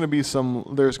 And there's gonna be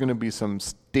some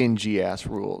stingy ass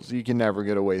rules. You can never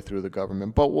get away through the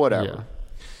government, but whatever.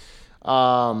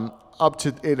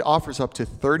 It offers up to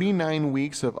 39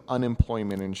 weeks of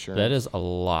unemployment insurance. That is a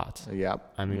lot.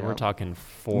 Yep. I mean, yep. we're talking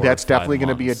 4 That's or 5 definitely going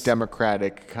to be a months.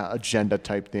 Democratic agenda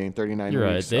type thing. 39 You're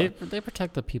right. weeks. They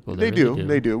protect the people. They really do.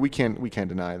 They do. We can't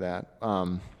deny that.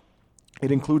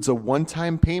 It includes a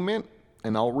one-time payment,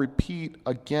 and I'll repeat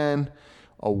again,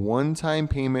 a one-time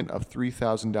payment of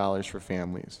 $3,000 for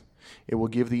families. It will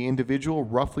give the individual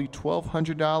roughly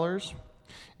 $1,200,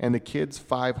 and the kids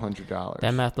 $500.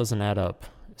 That math doesn't add up.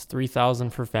 It's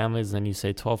 $3,000 for families, then you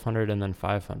say $1,200 and then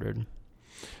 $500.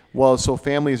 Well, so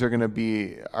families are gonna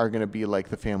be like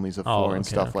the families of Oh, four and okay,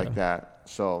 stuff okay. like that.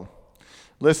 So,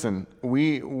 listen,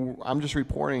 I'm just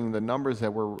reporting the numbers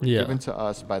that were Yeah. given to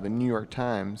us by the New York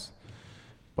Times,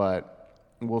 but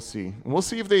we'll see. We'll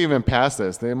see if they even pass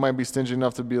this. They might be stingy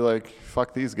enough to be like,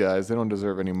 "Fuck these guys. They don't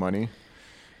deserve any money."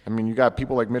 I mean, you got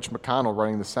people like Mitch McConnell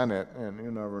running the Senate, and you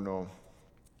never know.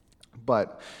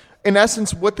 But in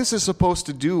essence, what this is supposed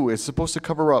to do is supposed to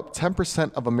cover up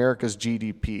 10% of America's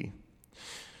GDP.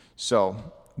 So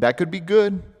that could be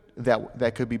good,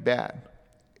 that could be bad.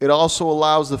 It also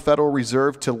allows the Federal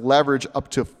Reserve to leverage up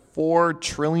to $4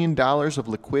 trillion of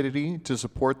liquidity to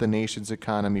support the nation's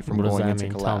economy from What does going that into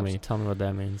mean? collapse. Tell me what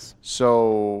that means.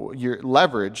 So your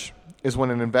leverage is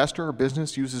when an investor or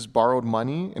business uses borrowed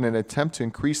money in an attempt to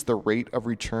increase the rate of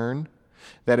return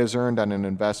that is earned on an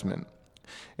investment.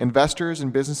 Investors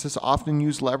and businesses often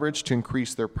use leverage to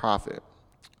increase their profit.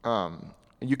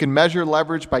 You can measure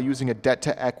leverage by using a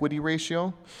debt-to-equity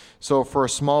ratio. So for a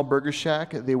small burger shack,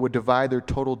 they would divide their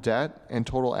total debt and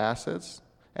total assets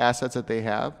that they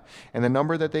have, and the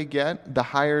number that they get, the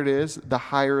higher it is, the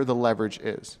higher the leverage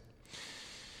is.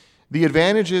 The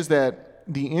advantage is that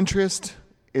the interest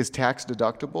is tax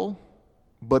deductible,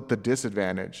 but the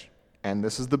disadvantage, and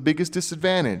this is the biggest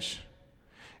disadvantage,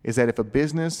 is that if a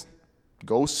business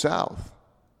goes south,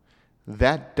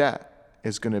 that debt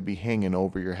is going to be hanging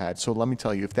over your head. So let me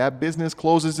tell you, if that business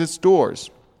closes its doors,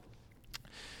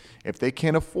 if they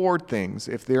can't afford things,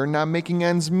 if they're not making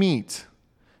ends meet,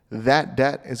 that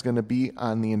debt is going to be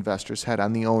on the investor's head,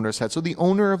 on the owner's head. So the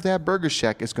owner of that burger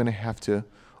shack is going to have to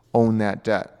own that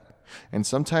debt. And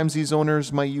sometimes these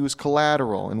owners might use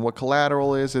collateral. And what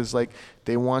collateral is like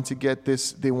they want to get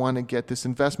this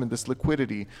investment, this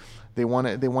liquidity. They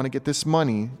want to get this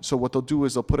money. So what they'll do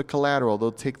is they'll put a collateral.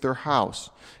 They'll take their house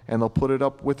and they'll put it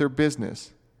up with their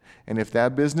business. And if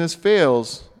that business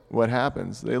fails, what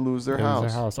happens? They lose their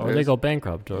house. Or they go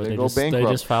bankrupt. Or they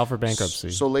just file for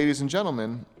bankruptcy. So ladies and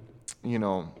gentlemen,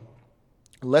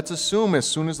 let's assume as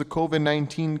soon as the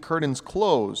COVID-19 curtains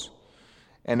close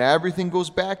and everything goes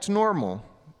back to normal,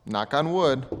 knock on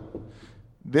wood,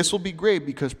 this will be great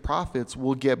because profits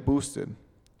will get boosted.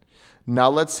 Now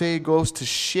let's say it goes to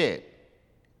shit.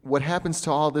 What happens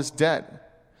to all this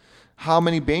debt? How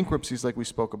many bankruptcies, like we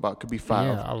spoke about, could be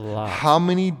filed? Yeah, a lot. How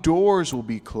many doors will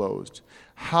be closed?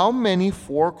 How many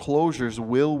foreclosures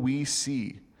will we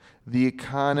see? The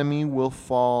economy will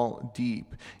fall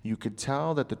deep. You could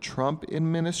tell that the Trump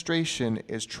administration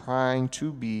is trying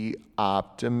to be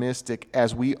optimistic,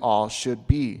 as we all should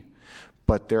be.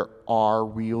 But there are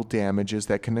real damages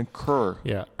that can occur.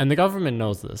 Yeah, and the government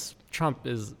knows this.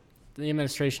 The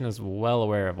administration is well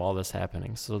aware of all this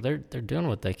happening, so they're doing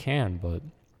what they can. But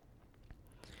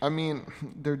I mean,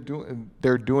 they're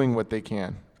doing what they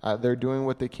can. They're doing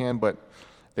what they can, but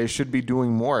they should be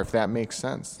doing more if that makes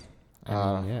sense.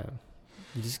 Yeah.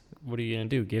 What are you gonna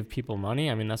do? Give people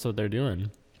money? I mean, that's what they're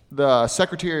doing. The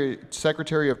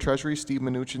Secretary of Treasury, Steve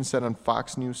Mnuchin, said on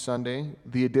Fox News Sunday,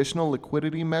 the additional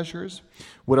liquidity measures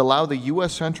would allow the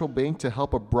U.S. Central Bank to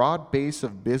help a broad base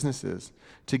of businesses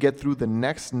to get through the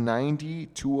next 90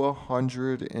 to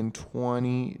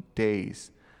 120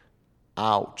 days.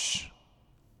 Ouch.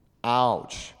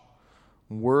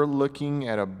 We're looking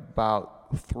at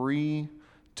about 3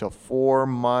 to 4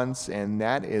 months, and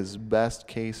that is best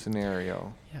case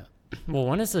scenario. Yeah. Well,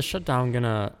 when is the shutdown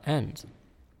gonna end?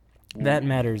 That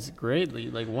matters greatly.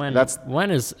 Like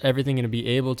when is everything going to be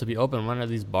able to be open? When are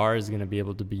these bars going to be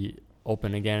able to be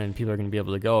open again and people are going to be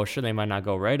able to go? Sure, they might not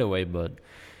go right away, but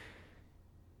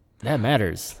that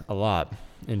matters a lot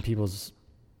in if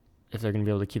they're going to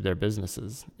be able to keep their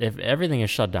businesses. If everything is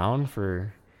shut down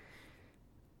for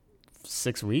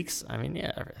 6 weeks,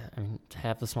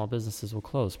 half the small businesses will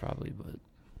close probably, but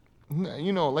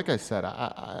like I said,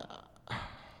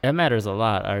 it matters a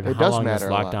lot. It how long this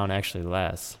lockdown actually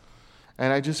lasts.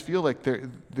 And I just feel like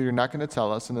they're not going to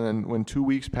tell us. And then when 2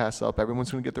 weeks pass up, everyone's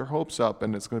going to get their hopes up.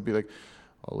 And it's going to be like,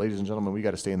 oh, ladies and gentlemen, we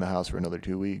got to stay in the house for another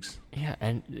 2 weeks. Yeah,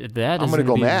 and that is going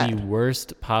to be the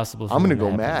worst possible thing. I'm going to go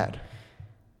mad.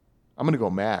 I'm going to go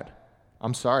mad.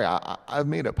 I'm sorry. I've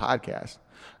made a podcast.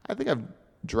 I think I've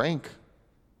drank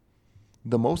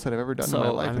the most that I've ever done in my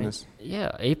life. Yeah,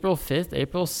 April 5th,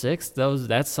 April 6th,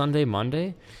 that's Sunday,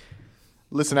 Monday.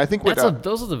 Listen, I think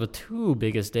those are the two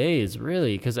biggest days,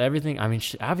 really, because everything.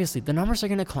 Obviously, the numbers are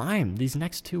going to climb. These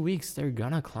next 2 weeks, they're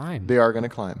going to climb. They are going to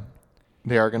climb.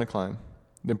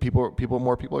 Then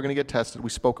more people are going to get tested. We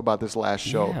spoke about this last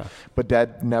show, yeah. But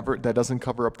that doesn't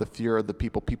cover up the fear of the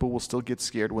people. People will still get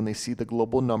scared when they see the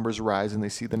global numbers rise and they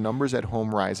see the numbers at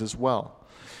home rise as well.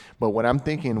 But what I'm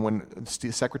thinking, when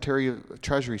Secretary of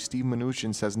Treasury Steve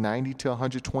Mnuchin says 90 to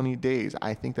 120 days,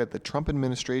 I think that the Trump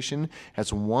administration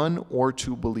has one or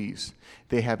two beliefs.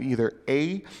 They have either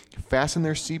A, fastened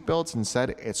their seatbelts and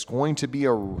said it's going to be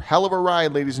a hell of a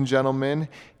ride, ladies and gentlemen.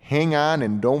 Hang on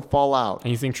and don't fall out.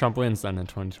 And you think Trump wins then in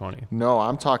 2020? No,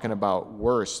 I'm talking about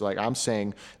worse. Like I'm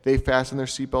saying, they fastened their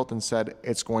seatbelt and said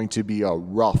it's going to be a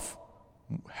rough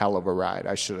hell of a ride,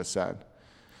 I should have said.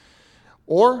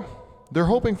 Or they're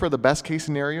hoping for the best case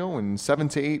scenario in 7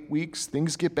 to 8 weeks,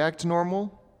 things get back to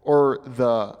normal, or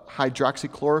the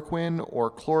hydroxychloroquine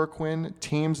or chloroquine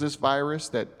tames this virus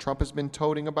that Trump has been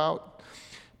toting about.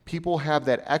 People have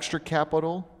that extra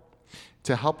capital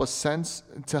to help in a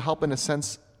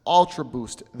sense, ultra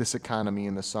boost this economy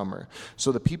in the summer.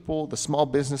 So the small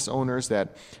business owners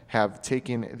that have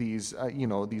taken these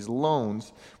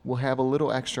loans will have a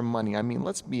little extra money. I mean,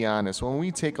 let's be honest. When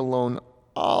we take a loan,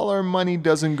 all our money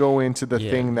doesn't go into the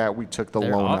thing that we took the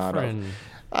loan out of.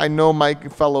 I know my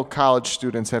fellow college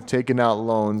students have taken out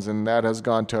loans, and that has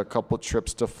gone to a couple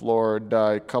trips to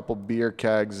Florida, a couple beer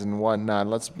kegs and whatnot.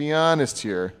 Let's be honest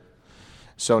here.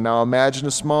 So now imagine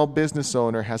a small business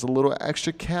owner has a little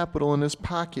extra capital in his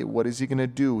pocket. What is he going to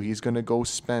do? He's going to go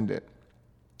spend it.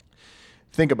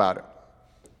 Think about it.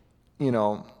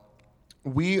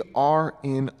 We are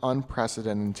in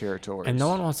unprecedented territories. And no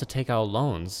one wants to take out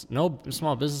loans. No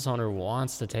small business owner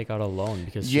wants to take out a loan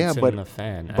because shit's in the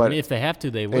fan. But if they have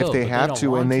to, they will. If they have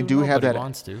to, and they do have that.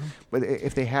 Wants to. But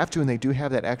if they have to, and they do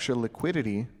have that extra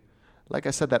liquidity, like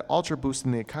I said, that ultra boost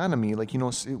in the economy.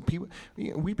 People,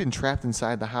 we've been trapped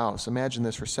inside the house. Imagine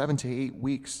this for 7 to 8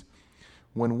 weeks.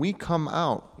 When we come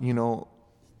out,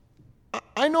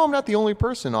 I know I'm not the only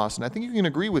person, Austin. I think you can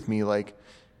agree with me. Like,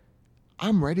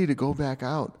 I'm ready to go back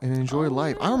out and enjoy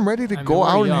life. I'm ready to go we're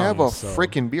out and young, have a so-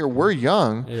 freaking beer. We're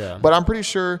young, Yeah. but I'm pretty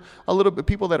sure a little bit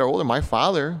people that are older. My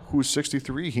father, who's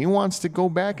 63, he wants to go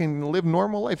back and live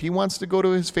normal life. He wants to go to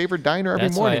his favorite diner every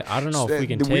That's morning. why I don't know if we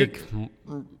can The weird-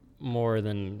 take more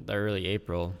than the early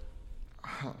April.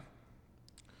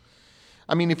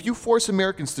 I mean, if you force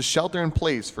Americans to shelter in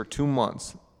place for 2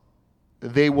 months,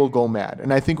 they will go mad,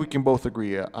 and I think we can both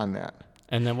agree on that.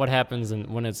 And then what happens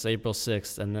when it's April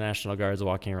 6th and the National Guard's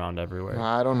walking around everywhere?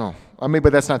 I don't know. I mean,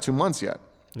 but that's not 2 months yet.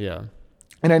 Yeah.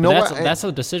 And I know But what, that's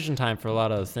a decision time for a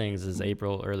lot of things is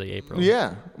early April.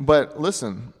 Yeah, but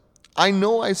listen, I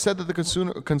know I said that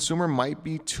the consumer might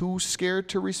be too scared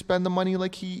to respend the money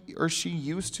like he or she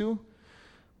used to,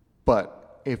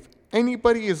 but if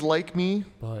anybody is like me,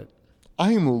 But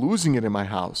I am losing it in my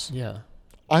house. yeah.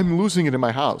 I'm losing it in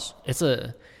my house.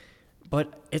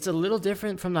 But it's a little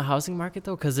different from the housing market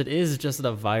though, because it is just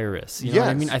a virus. You know what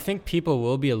I Yes. mean? I think people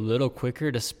will be a little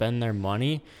quicker to spend their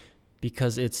money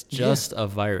because it's just a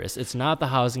virus. It's not the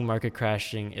housing market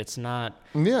crashing. It's not,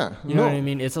 Yeah, you know what I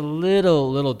mean? It's a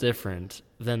little different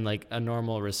than like a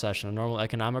normal recession, a normal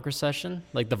economic recession.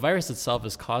 Like the virus itself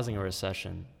is causing a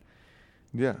recession.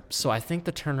 Yeah. So I think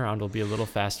the turnaround will be a little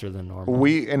faster than normal.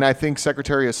 I think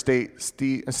Secretary of Treasury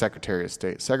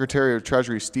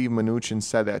Steve Mnuchin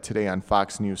said that today on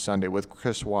Fox News Sunday with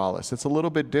Chris Wallace. It's a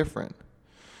little bit different.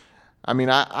 I mean,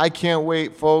 I can't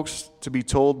wait, folks, to be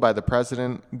told by the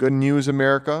president, good news,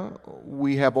 America.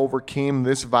 We have overcame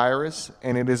this virus,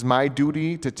 and it is my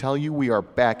duty to tell you we are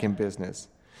back in business.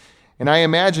 And I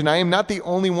imagine I am not the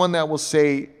only one that will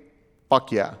say,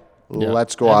 fuck yeah,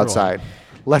 let's go everyone. outside.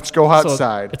 Let's go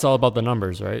outside. So it's all about the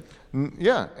numbers, right?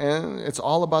 Yeah, and it's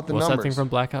all about the What's numbers. that thing from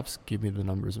Black Ops? Give me the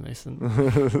numbers,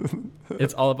 Mason.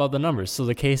 It's all about the numbers. So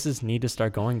the cases need to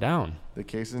start going down. The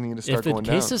cases need to start going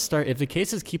down. If the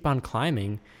cases keep on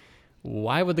climbing,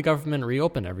 why would the government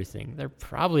reopen everything? They're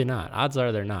probably not. Odds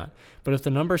are they're not. But if the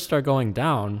numbers start going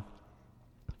down,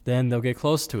 then they'll get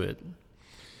close to it.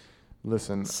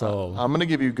 Listen, So- I'm going to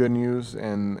give you good news,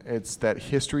 and it's that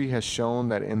history has shown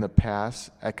that in the past,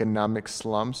 economic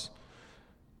slumps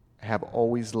have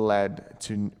always led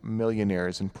to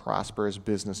millionaires and prosperous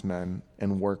businessmen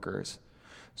and workers.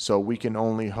 So we can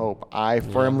only hope. I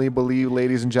firmly believe,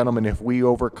 ladies and gentlemen, if we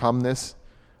overcome this,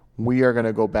 we are going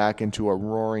to go back into a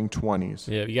roaring 20s.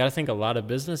 Yeah, you got to think a lot of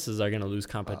businesses are going to lose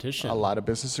competition. A lot of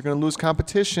businesses are going to lose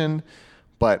competition,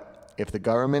 but if the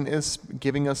government is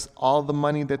giving us all the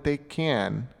money that they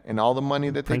can and all the money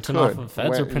that Feds they are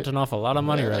could, printing off a lot of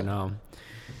money right now.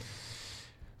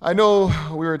 I know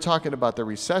we were talking about the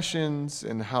recessions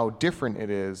and how different it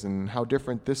is and how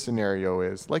different this scenario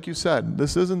is. Like you said,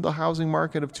 this isn't the housing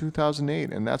market of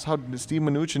 2008, and that's how Steve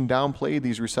Mnuchin downplayed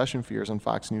these recession fears on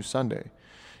Fox News Sunday.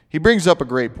 He brings up a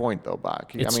great point, though,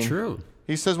 Bach. It's true.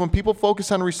 He says when people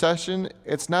focus on recession,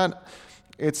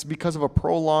 it's because of a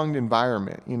prolonged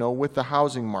environment, with the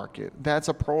housing market. That's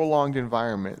a prolonged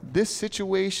environment. This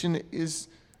situation is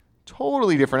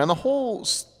totally different on the whole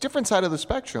different side of the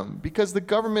spectrum because the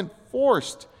government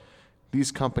forced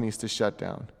these companies to shut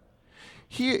down.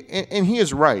 He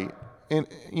is right. And,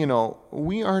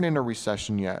 we aren't in a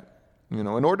recession yet. In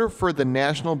order for the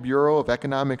National Bureau of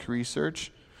Economic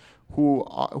Research,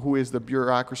 who is the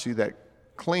bureaucracy that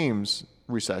claims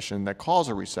recession, that calls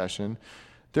a recession,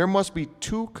 there must be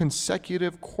 2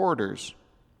 consecutive quarters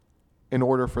in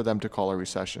order for them to call a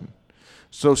recession.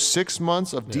 So 6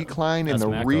 months of decline in That's the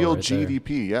macro real right there.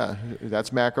 GDP. Yeah,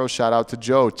 that's macro. Shout out to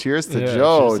Joe. Cheers to Yeah,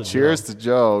 Joe. cheers to Cheers Joe. to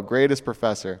Joe. Greatest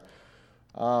professor.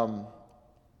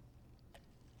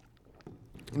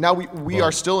 Now we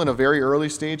are still in a very early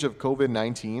stage of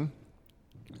COVID-19,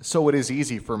 so it is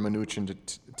easy for Mnuchin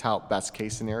to tout best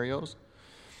case scenarios.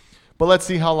 But let's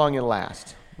see how long it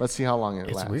lasts. Let's see how long it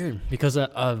It's lasts. weird because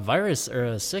a virus or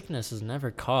a sickness has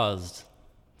never caused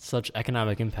such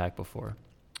economic impact before.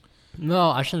 No,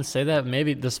 I shouldn't say that.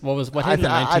 Maybe what hit in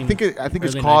the I think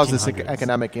it's early caused this 1900s.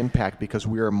 economic impact because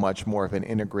we are much more of an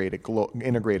integrated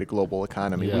global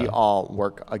economy. Yeah. We all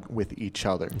work with each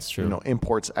other. It's true.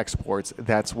 Imports, exports.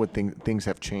 That's what things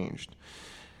have changed.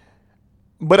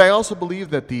 But I also believe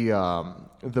that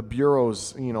the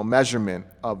bureau's measurement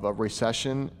of a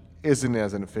recession isn't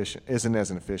as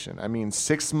efficient. I mean,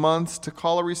 6 months to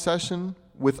call a recession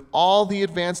with all the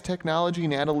advanced technology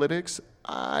and analytics.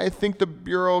 I think the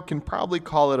Bureau can probably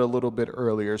call it a little bit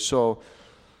earlier. So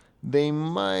they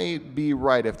might be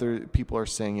right if people are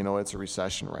saying, it's a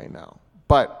recession right now.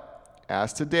 But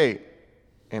as to date,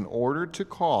 in order to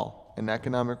call an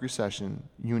economic recession,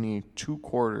 you need 2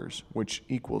 quarters, which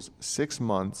equals 6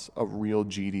 months of real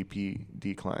GDP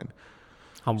decline.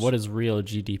 What is real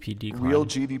GDP decline? Real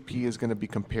GDP is going to be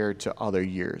compared to other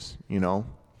years,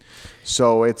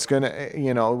 So it's going to,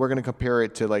 we're going to compare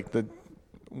it to like the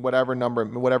whatever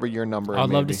year number. I'd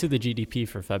love to see the GDP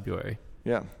for February.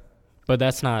 Yeah. But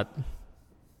that's not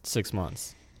 6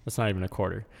 months. That's not even a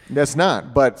quarter. That's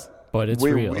not, but it's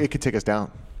real. It could take us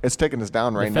down. It's taking us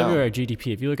down right now. February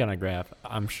GDP, if you look on a graph,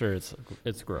 I'm sure it's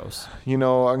gross.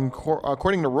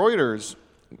 According to Reuters,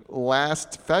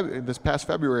 this past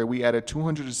February, we added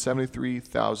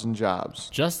 273,000 jobs.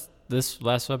 Just this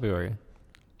last February.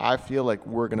 I feel like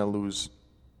we're going to lose.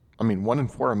 1 in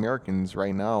 4 Americans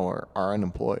right now are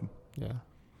unemployed. Yeah.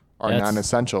 Are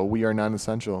non-essential. We are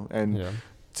non-essential. And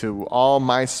to all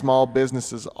my small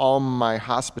businesses, all my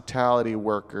hospitality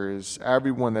workers,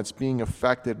 everyone that's being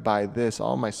affected by this,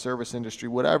 all my service industry,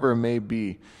 whatever it may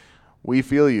be, we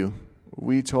feel you.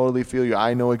 We totally feel you.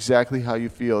 I know exactly how you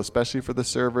feel, especially for the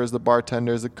servers, the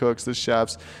bartenders, the cooks, the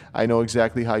chefs. I know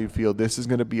exactly how you feel. This is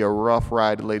going to be a rough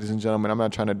ride, ladies and gentlemen. I'm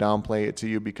not trying to downplay it to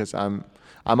you because I'm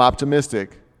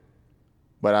optimistic,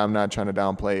 but I'm not trying to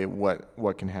downplay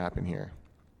what can happen here.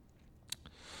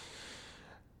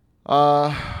 We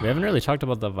haven't really talked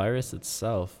about the virus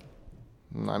itself.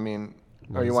 You want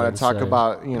to talk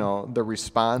about, the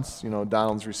response,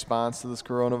 Donald's response to this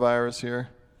coronavirus here?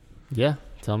 Yeah,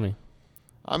 tell me.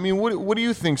 What do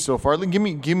you think so far?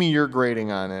 Give me your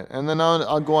grading on it, and then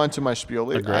I'll go on to my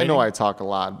spiel. I know I talk a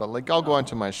lot, but I'll go on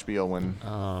to my spiel when.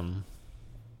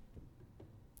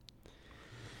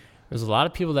 There's a lot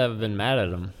of people that have been mad at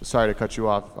him. Sorry to cut you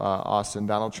off, Austin.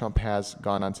 Donald Trump has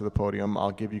gone onto the podium.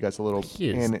 I'll give you guys a little. He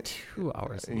is 2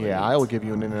 hours late. Yeah, I will give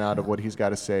you an in and out of what he's got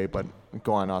to say. But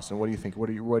go on, Austin. What do you think? What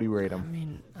do you rate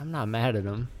him? I'm not mad at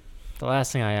him. The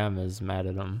last thing I am is mad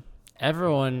at him.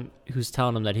 Everyone who's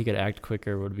telling him that he could act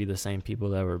quicker would be the same people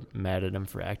that were mad at him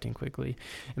for acting quickly.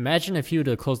 Imagine if he would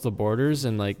have closed the borders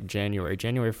in January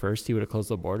 1st, he would have closed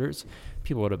the borders.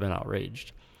 People would have been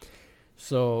outraged.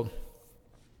 So,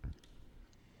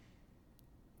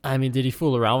 did he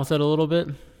fool around with it a little bit?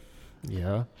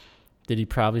 Yeah. Did he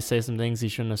probably say some things he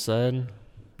shouldn't have said?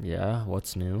 Yeah.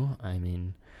 What's new?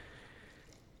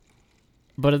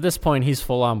 But at this point, he's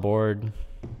full on board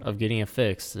of getting it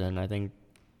fixed, and I think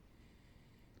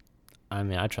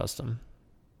I trust him.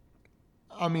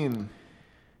 I'm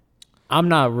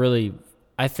not really.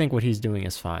 I think what he's doing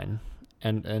is fine,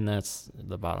 and that's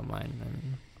the bottom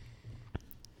line.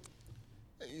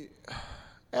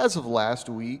 As of last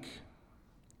week,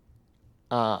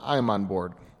 I'm on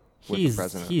board with the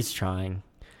president. He's trying.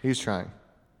 He's trying.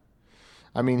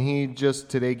 He just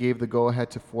today gave the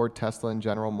go-ahead to Ford, Tesla, and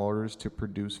General Motors to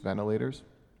produce ventilators.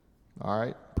 All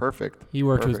right, perfect. He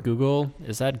worked with Google.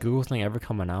 Is that Google thing ever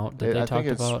coming out that they talked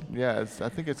about? Yeah, I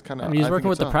think it's kind of. He's working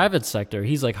with the private sector.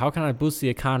 He's like, how can I boost the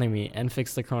economy and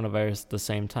fix the coronavirus at the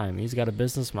same time? He's got a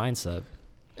business mindset.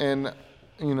 And,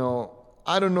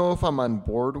 I don't know if I'm on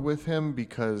board with him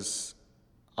because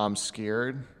I'm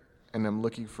scared and I'm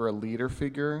looking for a leader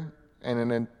figure.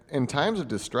 And in times of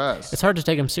distress, it's hard to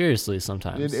take him seriously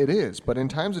sometimes. It is, but in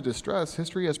times of distress,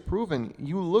 history has proven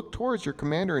you look towards your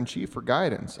commander-in-chief for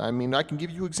guidance. I can give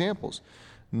you examples.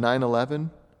 9/11,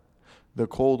 the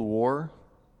Cold War,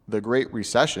 the Great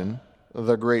Recession,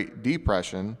 the Great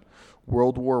Depression,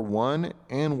 World War I,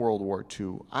 and World War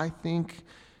II. I think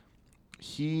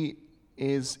he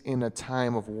is in a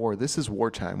time of war. This is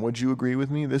wartime. Would you agree with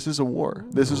me? This is a war.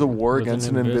 This is a war against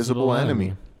an invisible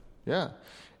enemy. Yeah.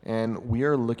 And we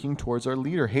are looking towards our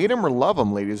leader. Hate him or love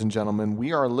him, ladies and gentlemen,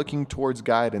 we are looking towards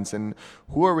guidance. And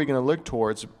who are we going to look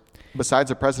towards besides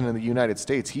the president of the United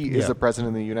States? He is the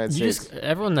president of the United States.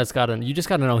 You just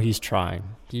got to know he's trying.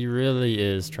 He really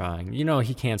is trying.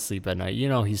 He can't sleep at night.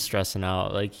 He's stressing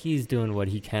out. He's doing what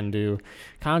he can do.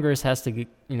 Congress has to,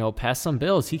 pass some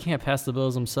bills. He can't pass the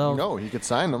bills himself. No, he could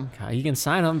sign them. He can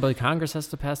sign them, but Congress has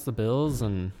to pass the bills.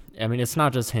 And it's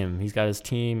not just him. He's got his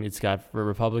team. It's got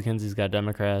Republicans. He's got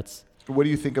Democrats. What do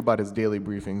you think about his daily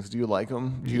briefings? Do you like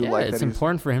them? It's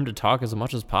important for him to talk as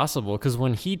much as possible because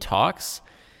when he talks,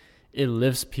 it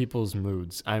lifts people's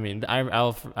moods. I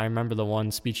remember the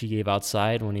one speech he gave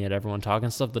outside when he had everyone talking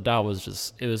stuff. The Dow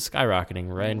was it was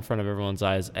skyrocketing right in front of everyone's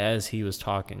eyes as he was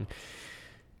talking.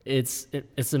 It's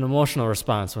an emotional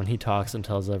response when he talks and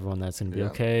tells everyone that's going to be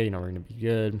okay. We're going to be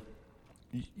good.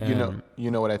 You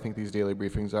know what I think these daily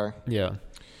briefings are? Yeah.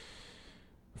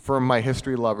 For my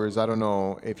history lovers, I don't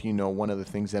know if you know one of the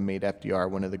things that made FDR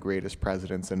one of the greatest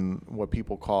presidents and what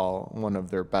people call one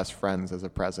of their best friends as a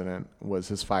president was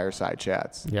his fireside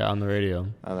chats. Yeah, on the radio.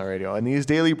 And these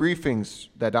daily briefings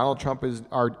that Donald Trump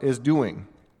is doing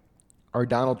are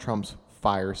Donald Trump's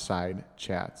fireside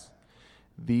chats.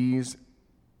 These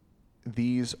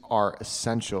are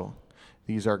essential.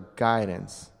 These are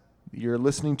guidance. You're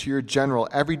listening to your general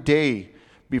every day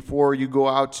before you go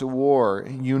out to war.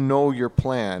 You know your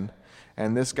plan.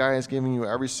 And this guy is giving you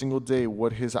every single day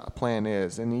what his plan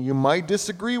is. And you might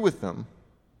disagree with him.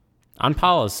 On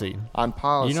policy. On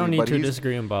policy. You don't need to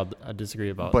disagree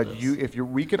about But this.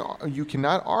 you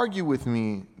cannot argue with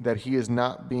me that he is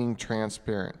not being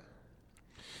transparent.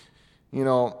 You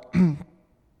know,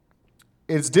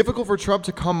 it's difficult for Trump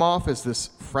to come off as this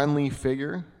friendly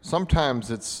figure.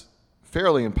 Sometimes it's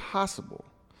fairly impossible.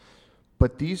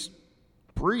 But these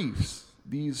briefs,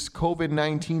 these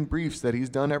COVID-19 briefs that he's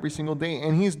done every single day,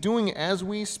 and he's doing as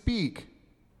we speak,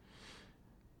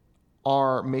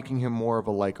 are making him more of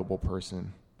a likable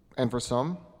person. And for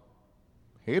some,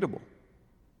 hateable.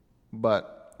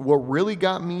 But what really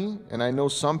got me, and I know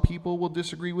some people will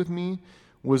disagree with me,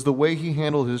 was the way he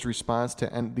handled his response to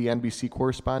the NBC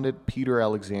correspondent, Peter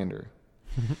Alexander.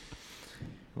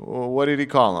 What did he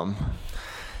call him?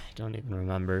 I don't even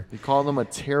remember. He called him a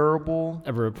terrible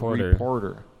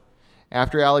reporter.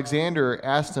 After Alexander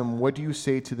asked him, what do you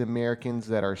say to the Americans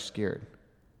that are scared?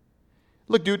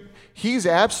 Look, dude, he's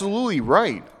absolutely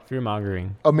right.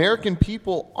 Fear-mongering. American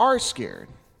people are scared.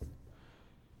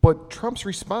 But Trump's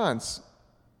response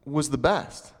was the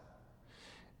best.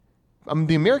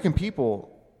 The American people,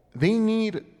 they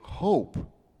need hope.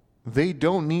 They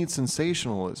don't need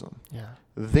sensationalism. Yeah.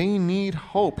 They need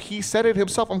hope. He said it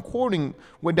himself. I'm quoting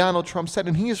what Donald Trump said,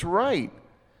 and he is right.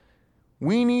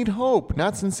 We need hope,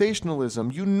 not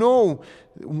sensationalism. You know,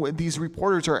 these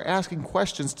reporters are asking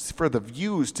questions for the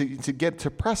views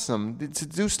to press them, to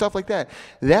do stuff like that.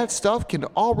 That stuff can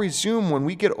all resume when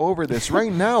we get over this.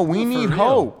 Right now, we need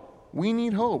hope. We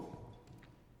need hope.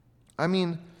 I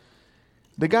mean,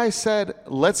 the guy said,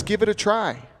 let's give it a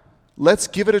try. Let's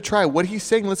give it a try. What he's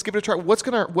saying, let's give it a try. What's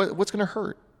gonna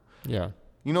hurt? Yeah.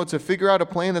 You know, to figure out a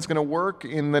plan that's going to work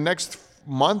in the next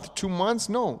month, 2 months?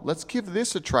 No, let's give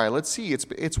this a try. Let's see.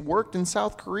 It's worked in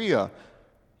South Korea.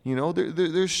 You know,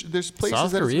 there's places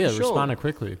South that Korea it's been shown. responded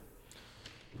quickly.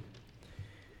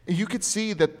 You could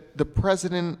see that the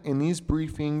president in these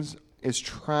briefings is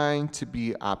trying to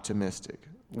be optimistic.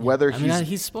 Whether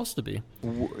he's supposed to be.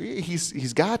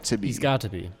 He's got to be. He's got to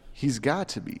be. He's got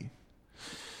to be.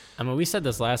 I mean, we said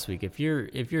this last week. If you're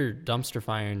dumpster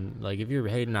firing, like if you're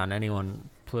hating on anyone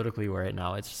politically right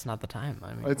now, it's just not the time.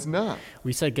 I mean, it's not.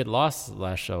 We said get lost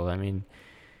last show. I mean,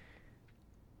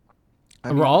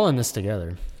 we're all in this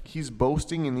together. He's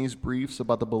boasting in these briefs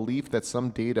about the belief that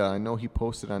some data, I know he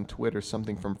posted on Twitter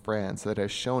something from France, that has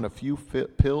shown a few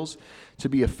pills to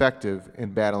be effective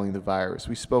in battling the virus.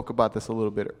 We spoke about this a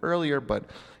little bit earlier, but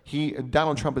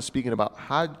Donald Trump is speaking about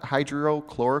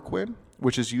hydrochloroquine,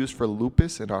 which is used for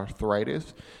lupus and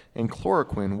arthritis, and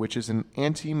chloroquine, which is an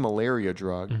anti-malaria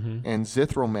drug, and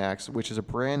Zithromax, which is a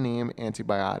brand name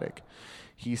antibiotic.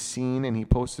 He's seen, and he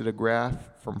posted a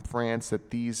graph from France that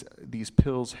these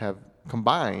pills have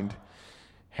combined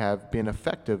have been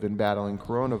effective in battling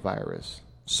coronavirus.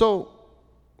 So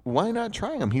why not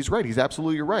try him? He's right. He's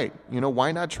absolutely right. You know,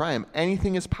 why not try him?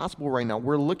 Anything is possible right now.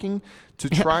 We're looking to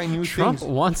try new Trump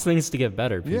things. wants things to get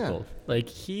better, people. Yeah. Like,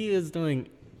 he is doing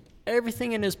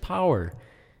everything in his power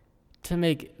to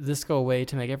make this go away,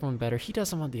 to make everyone better. He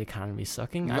doesn't want the economy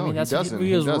sucking. No, I mean, that's doesn't. what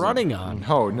he was running on.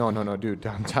 No, dude.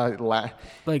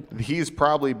 Like, he's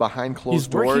probably behind closed he's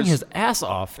doors. working his ass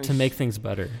off to make things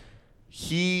better.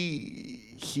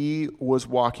 He was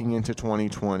walking into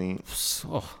 2020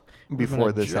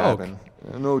 before this happened.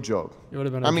 No joke. It would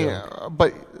have been a joke.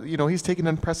 But, you know, he's taking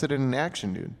unprecedented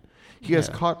action, dude. He has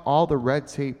caught all the red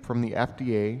tape from the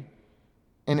FDA,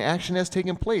 and action has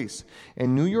taken place.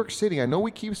 In New York City, I know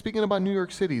we keep speaking about New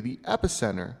York City, the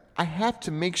epicenter. I have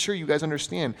to make sure you guys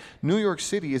understand, New York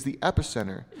City is the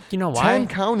epicenter. You know why? 10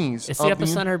 counties. It's the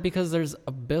epicenter because there's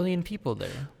 1 billion people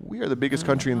there. We are the biggest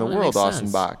country in the that world, makes Austin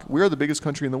sense. Bach. We are the biggest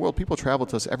country in the world. People travel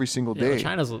to us every single day. Yeah,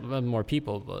 China's more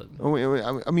people, but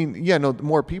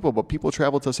More people, but people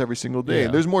travel to us every single day.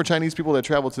 Yeah. There's more Chinese people that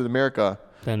travel to America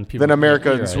then people, than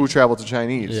Americans you're who right. travel to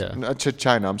Chinese. Yeah. To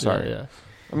China, I'm sorry. Yeah.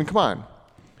 I mean, come on.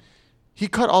 He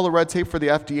cut all the red tape for the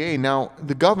FDA. Now,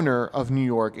 the governor of New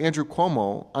York, Andrew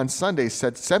Cuomo, on Sunday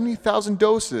said 70,000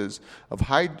 doses of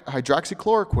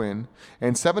hydroxychloroquine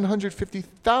and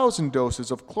 750,000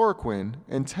 doses of chloroquine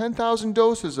and 10,000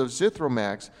 doses of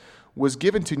Zithromax was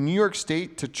given to New York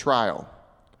State to trial.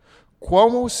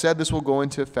 Cuomo said this will go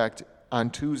into effect on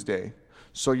Tuesday.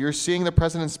 So you're seeing the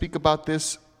president speak about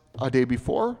this a day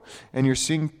before, and you're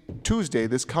seeing Tuesday,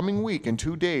 this coming week, in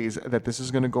 2 days, that this is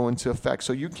going to go into effect.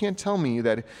 So you can't tell me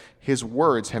that his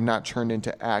words have not turned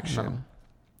into action.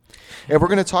 If we're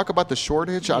going to talk about the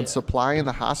shortage on Yeah. supply in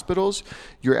the hospitals,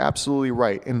 you're absolutely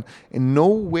right. And in no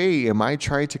way am I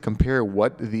trying to compare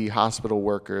what the hospital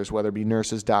workers, whether it be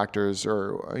nurses, doctors,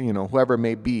 or whoever it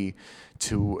may be,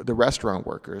 to the restaurant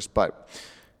workers. But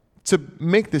to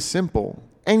make this simple,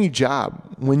 any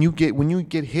job, when you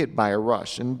get hit by a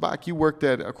rush, and Bach, you worked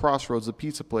at a Crossroads, a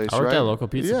pizza place, I worked right? at a local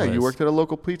pizza Yeah, place. you worked at a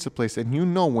local pizza place, and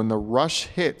when the rush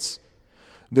hits,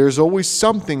 there's always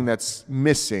something that's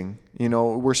missing.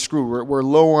 We're screwed. We're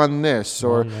low on this,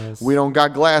 or we don't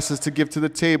got glasses to give to the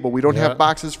table. We don't have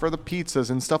boxes for the pizzas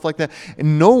and stuff like that.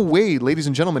 In no way, ladies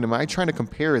and gentlemen, am I trying to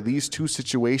compare these two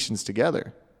situations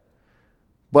together.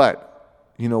 But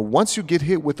once you get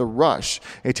hit with a rush,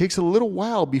 it takes a little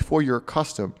while before you're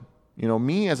accustomed.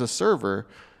 Me as a server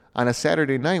on a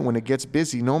Saturday night when it gets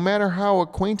busy, no matter how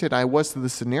acquainted I was to the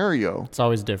scenario, It's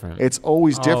always different. it's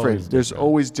always different. Always There's different.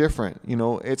 always different.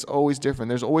 It's always different.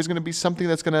 There's always going to be something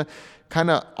that's going to kind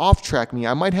of off track me.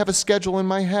 I might have a schedule in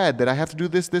my head that I have to do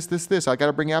this. I got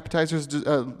to bring appetizers,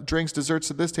 drinks, desserts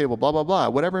to this table, blah, blah, blah,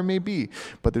 whatever it may be.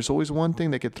 But there's always one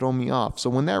thing that could throw me off. So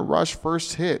when that rush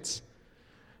first hits,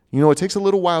 it takes a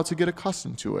little while to get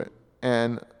accustomed to it.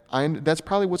 And that's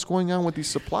probably what's going on with these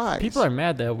supplies. People are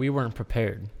mad that we weren't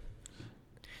prepared.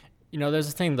 There's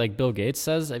a thing like Bill Gates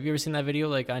says. Have you ever seen that video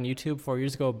like on YouTube 4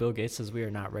 years ago? Bill Gates says we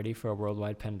are not ready for a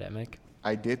worldwide pandemic.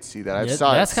 I did see that.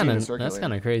 That's kind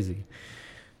of crazy.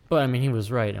 But I mean, he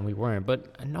was right, and we weren't.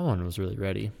 But no one was really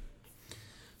ready.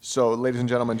 So, ladies and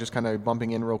gentlemen, just kind of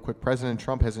bumping in real quick. President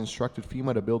Trump has instructed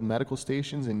FEMA to build medical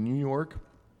stations in New York,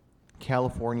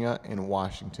 California, and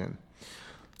Washington.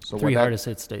 So 3 hardest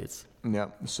hit states. Yeah.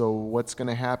 So what's going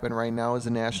to happen right now is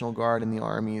the National Guard and the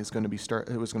Army is going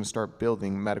to start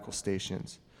building medical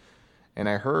stations. And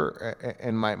I heard,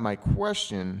 and my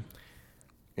question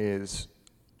is,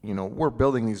 we're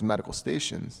building these medical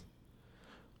stations,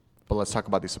 but let's talk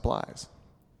about these supplies.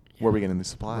 Where are we getting these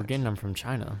supplies? We're getting them from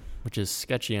China, which is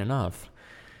sketchy enough.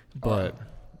 But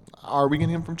are we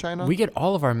getting them from China? we get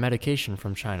all of our medication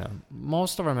from China.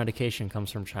 Most of our medication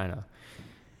comes from China.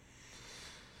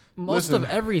 Most of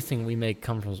everything we make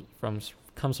comes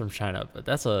from China, but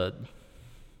that's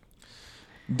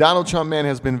Donald Trump, man,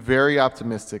 has been very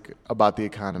optimistic about the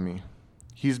economy.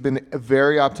 He's been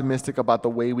very optimistic about the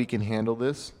way we can handle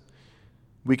this.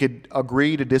 We could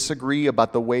agree to disagree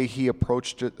about the way he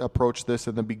approached this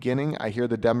in the beginning. I hear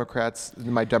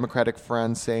my Democratic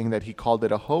friends saying that he called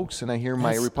it a hoax, and I hear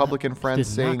my Republican friends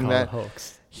saying that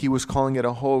he was calling it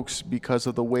a hoax because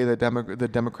of the way the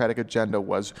Democratic agenda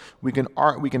was. We can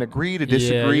agree to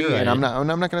disagree, you're right. and I'm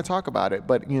not going to talk about it.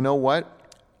 But you know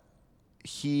what?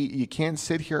 You can't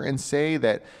sit here and say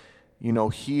that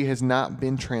he has not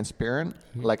been transparent.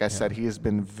 Like I said, he has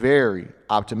been very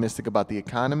optimistic about the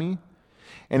economy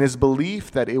and his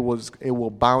belief that it will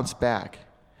bounce back.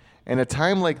 And at a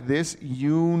time like this,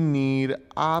 you need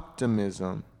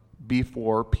optimism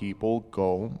before people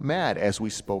go mad. As we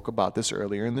spoke about this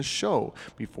earlier in the show,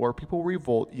 before people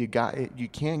revolt, you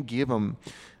can't give them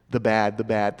the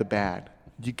bad.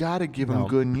 You got to give them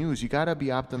good news. You got to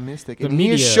be optimistic. And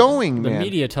he is showing, man. The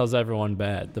media tells everyone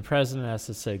bad. The president has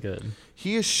to say good.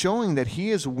 He is showing that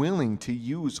he is willing to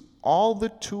use all the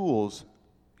tools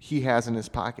he has in his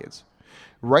pockets.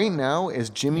 Right now, as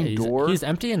Jimmy Dore... He's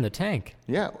emptying the tank.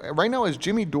 Yeah. Right now, as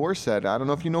Jimmy Dore said, I don't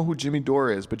know if you know who Jimmy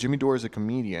Dore is, but Jimmy Dore is a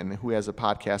comedian who has a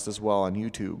podcast as well on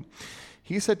YouTube.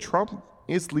 He said Trump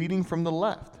is leading from the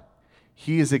left.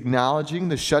 He is acknowledging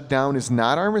the shutdown is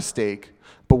not our mistake,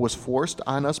 but was forced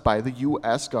on us by the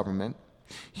U.S. government.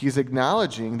 He's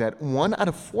acknowledging that 1 out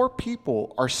of 4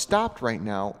 people are stopped right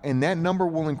now, and that number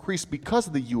will increase because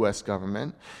of the U.S.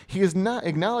 government. He is not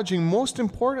acknowledging, most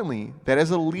importantly, that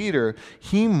as a leader,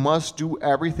 he must do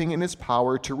everything in his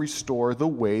power to restore the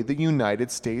way the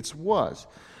United States was.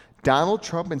 Donald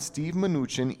Trump and Steve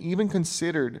Mnuchin even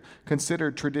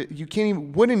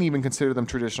wouldn't even consider them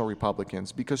traditional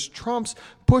Republicans because Trump's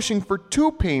pushing for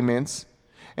 2 payments,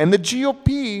 and the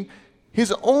GOP,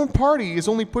 his own party, is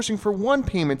only pushing for 1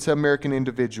 payment to American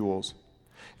individuals.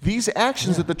 These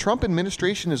actions that the Trump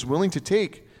administration is willing to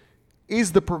take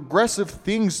is the progressive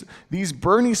things these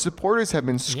Bernie supporters have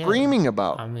been screaming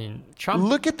about. I mean, Trump...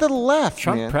 Look at the left,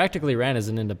 Trump practically ran as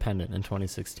an independent in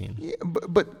 2016. Yeah,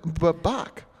 but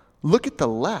Bach, look at the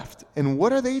left. And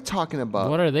what are they talking about?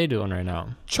 What are they doing right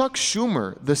now? Chuck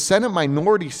Schumer, the Senate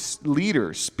minority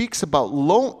leader, speaks about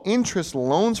low-interest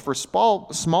loans for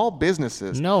small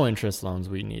businesses. No interest loans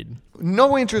we need.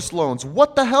 No interest loans.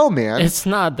 What the hell, man? It's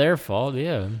not their fault,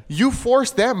 yeah. You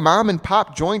forced that mom and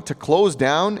pop joint to close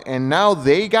down, and now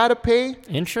they got to pay?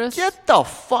 Interest? Get the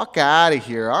fuck out of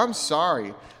here. I'm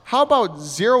sorry. How about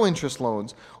 0 interest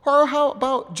loans? Or how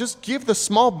about just give the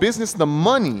small business the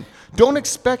money? Don't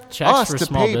expect Checks us for to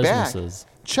small pay businesses.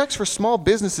 back. Checks for small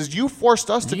businesses. You forced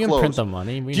us to You can close. print the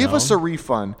money. We Give know. us a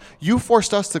refund. You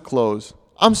forced us to close.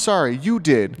 I'm sorry, you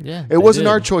did. Yeah, it they wasn't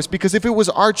did. our choice, because if it was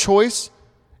our choice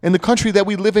in the country that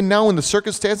we live in now, in the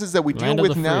circumstances that we Land deal of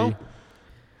with the now,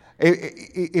 free.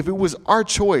 if it was our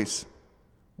choice,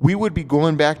 we would be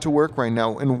going back to work right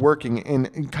now and working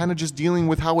and kind of just dealing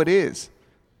with how it is.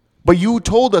 But you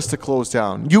told us to close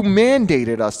down. You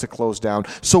mandated us to close down.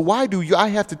 So why do I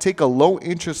have to take a low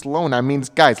interest loan? I mean,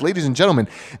 guys, ladies and gentlemen,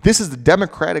 this is the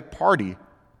Democratic Party.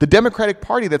 The Democratic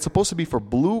Party that's supposed to be for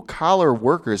blue collar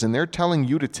workers, and they're telling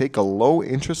you to take a low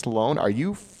interest loan. Are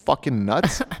you fucking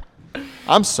nuts?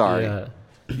 I'm sorry. Yeah.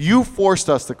 You forced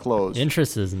us to close.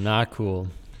 Interest is not cool.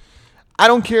 I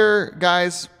don't care,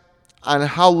 guys, on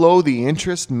how low the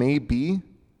interest may be,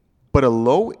 but a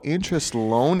low interest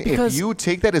loan, Because- if you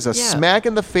take that as a yeah. smack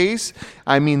in the face,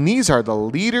 I mean, these are the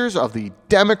leaders of the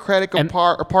Democratic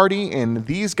Party, and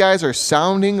these guys are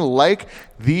sounding like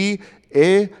the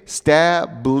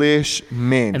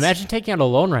establishment. Imagine taking out a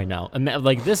loan right now.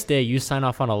 Like this day, you sign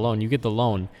off on a loan, you get the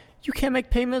loan. You can't make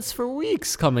payments for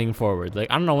weeks coming forward.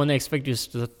 Like I don't know when they expect you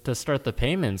to start the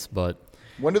payments, but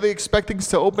When do they expect things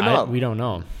to open up? we don't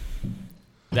know.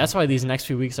 That's why these next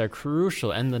few weeks are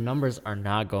crucial, and the numbers are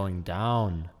not going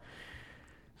down.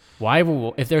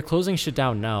 If they're closing shit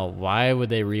down now, why would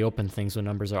they reopen things when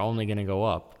numbers are only going to go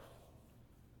up?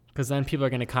 Because then people are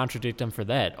going to contradict them for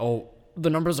that. Oh, the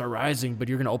numbers are rising, but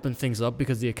you're going to open things up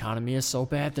because the economy is so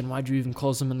bad. Then why'd you even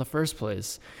close them in the first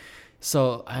place?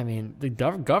 So, I mean, the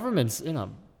government's in a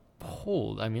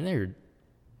hole. I mean, they're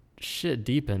shit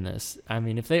deep in this. I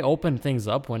mean, if they open things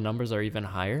up when numbers are even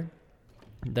higher,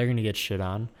 they're going to get shit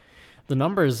on. The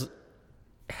numbers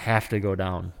have to go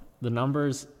down. The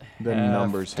numbers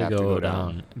have to go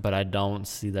down. But I don't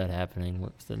see that happening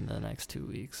within the next 2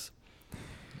 weeks.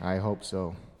 I hope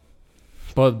so.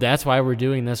 But that's why we're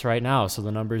doing this right now, so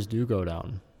the numbers do go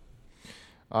down.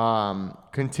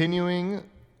 Continuing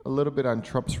a little bit on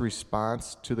Trump's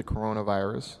response to the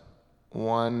coronavirus,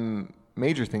 one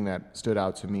major thing that stood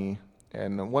out to me,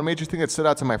 and one major thing that stood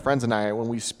out to my friends and I, when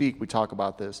we speak, we talk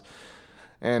about this.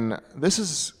 And this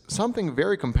is something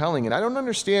very compelling, and I don't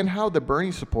understand how the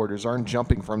Bernie supporters aren't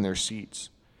jumping from their seats.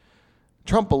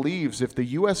 Trump believes if the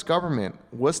U.S. government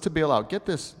was to bail out, get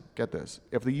this,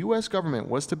 if the U.S. government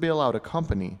was to bail out a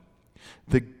company,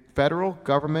 the federal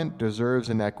government deserves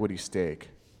an equity stake.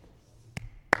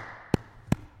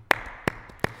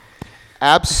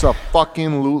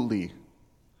 Abso-fucking-lutely.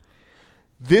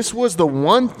 This was the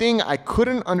one thing I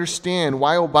couldn't understand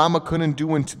why Obama couldn't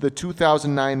do into the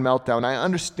 2009 meltdown. I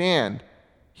understand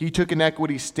he took an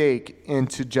equity stake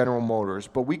into General Motors,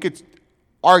 but we could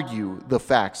argue the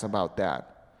facts about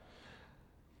that.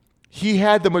 He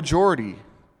had the majority.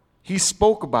 He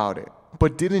spoke about it,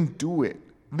 but didn't do it.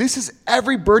 This is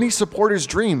every Bernie supporter's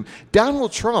dream.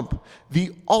 Donald Trump,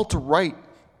 the alt-right,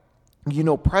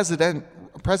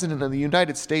 president of the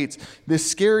United States, this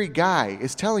scary guy,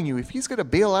 is telling you if he's going to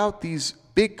bail out these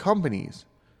big companies,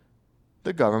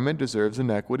 the government deserves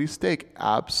an equity stake.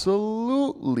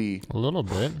 Absolutely. A little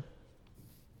bit.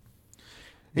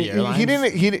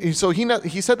 He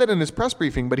said that in his press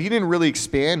briefing, but he didn't really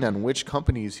expand on which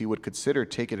companies he would consider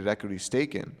taking an equity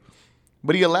stake in.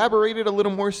 But he elaborated a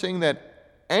little more, saying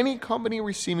that any company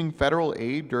receiving federal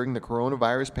aid during the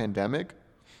coronavirus pandemic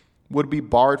would be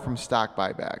barred from stock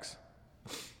buybacks.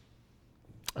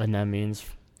 And that means?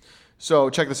 So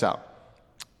check this out.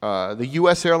 The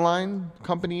U.S. airline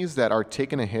companies that are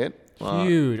taking a hit.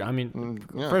 Huge. I mean,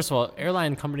 yeah. First of all,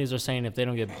 airline companies are saying if they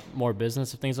don't get more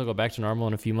business, if things will go back to normal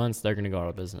in a few months, they're going to go out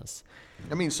of business.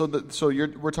 I mean,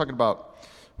 we're talking about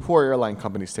 4 airline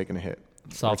companies taking a hit.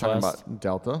 Southwest. We're talking about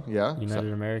Delta, yeah.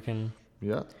 United American.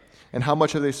 Yeah. And how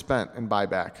much have they spent in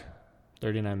buyback?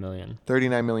 $39 million.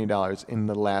 $39 million in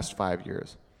the last 5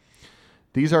 years.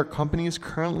 These are companies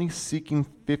currently seeking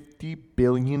 $50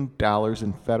 billion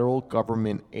in federal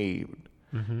government aid.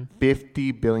 Mm-hmm.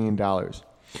 $50 billion.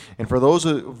 And for those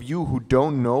of you who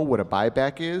don't know what a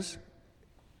buyback is,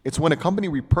 it's when a company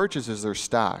repurchases their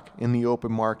stock in the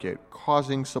open market,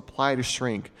 causing supply to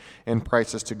shrink and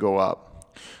prices to go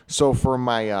up. So for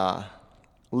my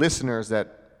listeners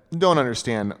that don't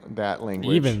understand that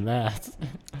language, Even that.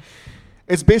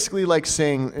 it's basically like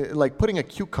saying, like putting a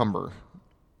cucumber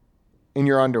in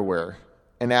your underwear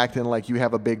and acting like you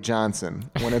have a Big Johnson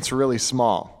when it's really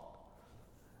small.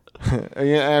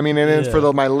 I mean, and it's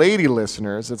for my lady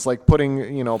listeners, it's like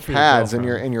putting, pads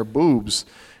in your boobs,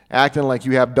 acting like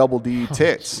you have double D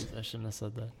tits. I shouldn't have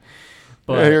said that.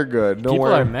 But Yeah, you're good. Don't people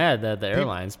worry. are mad that the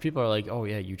airlines. People are like, "Oh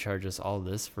yeah, you charge us all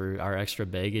this for our extra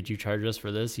baggage. You charge us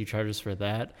for this. You charge us for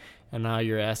that." And now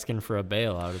you're asking for a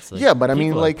bailout. It's like, Yeah, but I mean,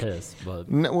 people are like, pissed, but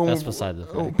Well, that's beside the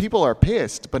point. people are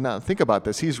pissed, but now think about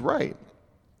this. He's right.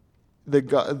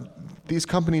 These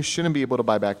companies shouldn't be able to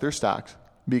buy back their stocks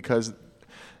because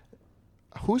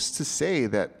who's to say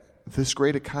that this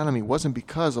great economy wasn't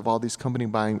because of all these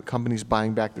companies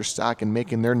buying back their stock and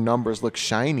making their numbers look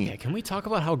shiny? Yeah, can we talk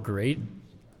about how great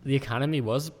the economy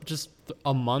was just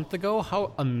a month ago?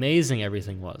 How amazing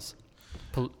everything was.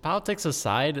 Politics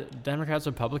aside, Democrats,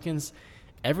 Republicans,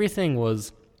 everything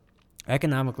was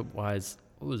economic wise.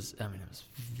 It was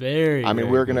very. I mean,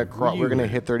 very we're gonna good. we're gonna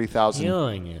hit 30,000.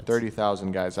 Killing it.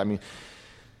 30,000 guys. I mean,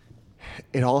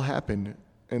 it all happened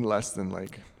in less than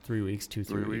like 3 weeks, 3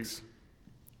 weeks.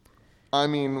 I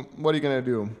mean, what are you gonna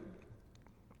do?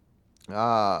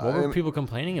 What were people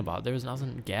complaining about? There was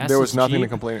nothing. Gas. There was is nothing to cheap.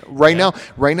 complain. Right now,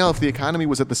 if the economy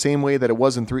was at the same way that it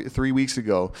was in three weeks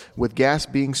ago, with gas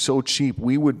being so cheap,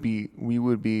 we would be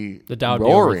The Dow would be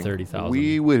over roaring. 30,000.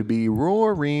 We would be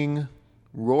roaring.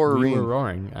 We were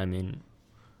roaring. I mean,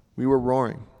 We were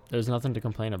roaring. there's nothing to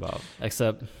complain about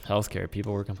except healthcare.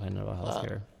 People were complaining about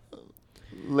healthcare.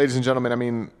 Ladies and gentlemen, I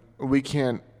mean, we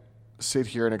can't sit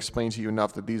here and explain to you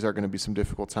enough that these are going to be some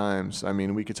difficult times. I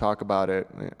mean, we could talk about it.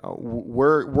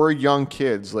 We're young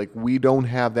kids. Like, we don't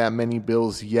have that many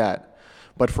bills yet.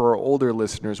 But for our older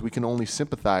listeners, we can only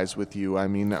sympathize with you. I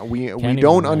mean, we even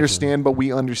don't imagine. understand, but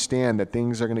we understand that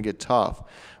things are going to get tough.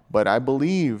 But I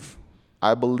believe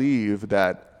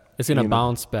that It's going to you know,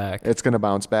 bounce back it's going to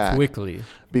bounce back quickly.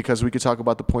 because we could talk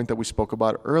about the point that we spoke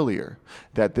about earlier,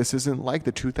 that this isn't like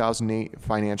the 2008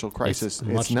 financial crisis.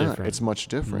 much not. different. It's much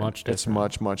different. Much It's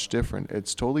different. much different.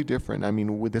 It's totally different. I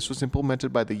mean, this was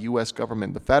implemented by the U.S.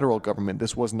 government, the federal government.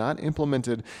 This was not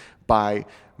implemented by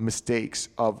mistakes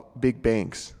of big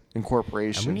banks and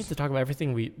corporations. And we need to talk about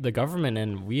everything the government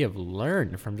and we have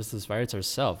learned from just this virus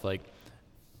ourselves. Like,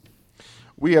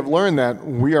 We have learned that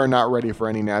we are not ready for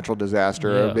any natural disaster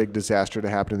or Yeah. a big disaster to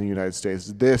happen in the United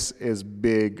States. This is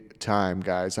big time,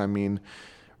 guys. I mean,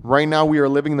 right now we are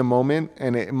living the moment,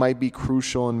 and it might be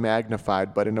crucial and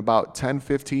magnified, but in about 10,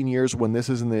 15 years, when this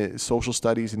is in the social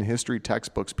studies and history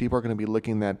textbooks, people are going to be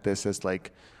looking at this as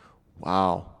like,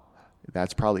 wow,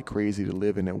 that's probably crazy to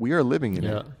live in it. We are living in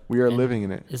Yeah. it. We are And living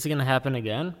in it. is it going to happen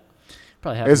again?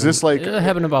 Probably happen. Is this like- It'll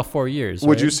happen in about 4 years. Would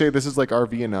right? you say this is like our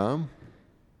Vietnam?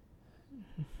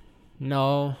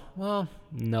 No. Well,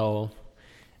 no.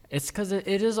 It's because it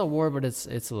is a war, but it's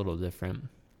a little different.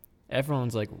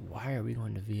 Everyone's like, why are we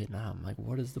going to Vietnam? Like,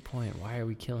 what is the point? Why are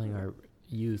we killing our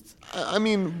youth? I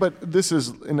mean, but this is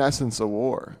in essence a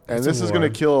war, and It's a this is going to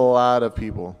war. kill a lot of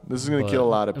people. This is going to But kill a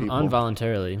lot of people.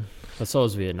 involuntarily. But so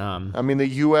is Vietnam. I mean, the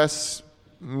U.S.,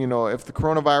 if the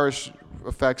coronavirus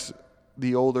affects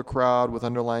the older crowd with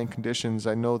underlying conditions,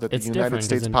 I know that the It's United different 'cause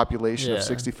States in- population of yeah.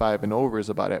 65 and over is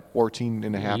about at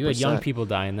 14.5%. You had young people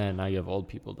dying then, now you have old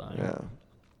people dying. Yeah.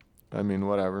 I mean,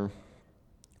 whatever.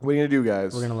 What are you going to do,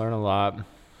 guys? We're gonna learn a lot.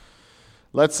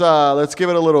 Let's give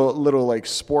it a little like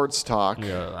sports talk.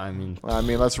 Yeah, I mean,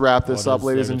 Let's wrap this What up, is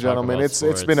ladies there and to talk gentlemen. about It's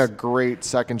been a sports? great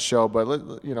second show, but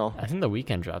I think The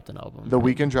Weeknd dropped an album. The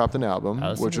Weeknd dropped an album,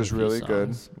 I listened which to a was few really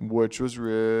good. songs. Which was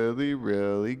really,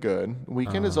 really good.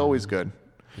 Weeknd is always good.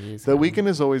 He's The good. Weeknd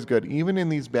is always good, even in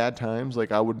these bad times.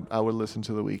 Like I would listen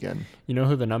to The Weeknd. You know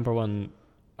who the number one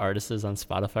artist is on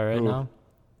Spotify right Who? now?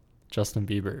 Justin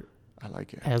Bieber I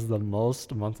like it. has the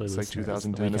most monthly. It's like listeners.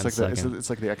 2010. It's Weeknd's like second. it's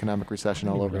like the economic recession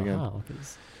all over again. Wow,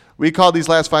 'cause We called these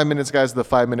last 5 minutes, guys, the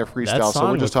 5-minute freestyle. So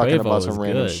song we're just with talking Quavo about some is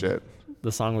random good. shit.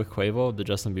 the song with Quavo, the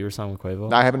Justin Bieber song with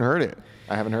Quavo. I haven't heard it.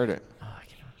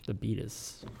 The beat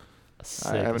is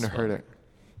sick. I haven't as fuck. heard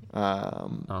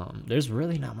it. There's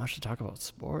really not much to talk about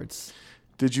sports.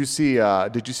 Did you see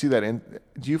that?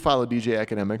 Do you follow DJ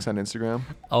Academics on Instagram?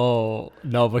 Oh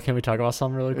no, but can we talk about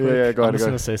something really quick? Yeah, go ahead, I'm just go gonna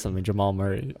ahead. say something. Jamal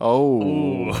Murray.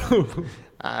 Oh.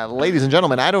 Ladies and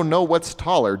gentlemen, I don't know what's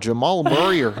taller, Jamal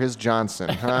Murray or his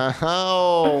Johnson.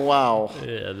 Oh, wow.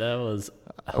 Yeah, that was.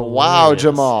 Wow, hilarious.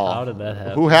 Jamal. How did that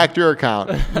happen? Who hacked your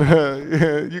account?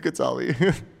 You could tell me.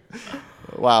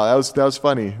 Wow, that was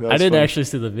funny. That was I didn't funny. actually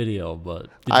see the video, but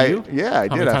did you? Yeah, I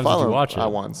How did. many I times followed did you watch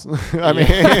it? once. I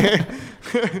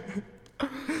mean,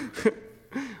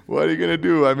 what are you gonna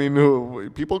do? I mean,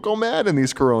 people go mad in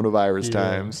these coronavirus Yeah.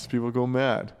 times. People go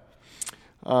mad.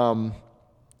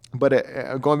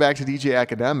 But going back to DJ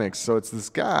Academics, so it's this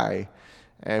guy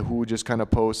who just kind of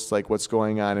posts like what's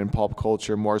going on in pulp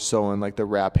culture, more so in like the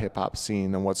rap hip hop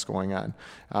scene and what's going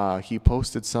on. He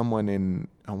posted someone in,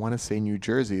 I want to say New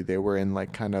Jersey. They were in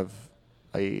like kind of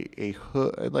a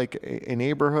hood, like a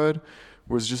neighborhood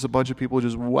where it's just a bunch of people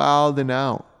just wilding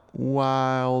out,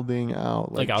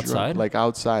 Like outside? like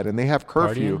outside, and they have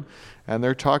curfew, Partying? and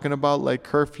they're talking about like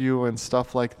curfew and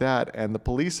stuff like that, and the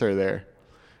police are there,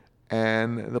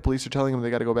 and the police are telling them they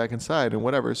got to go back inside and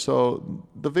whatever. So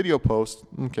the video post,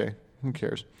 okay, who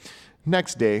cares?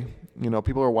 Next day,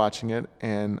 people are watching it,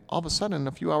 and all of a sudden,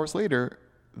 a few hours later,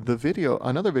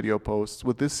 another video posts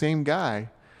with this same guy,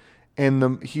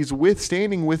 and he's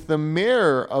standing with the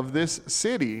mayor of this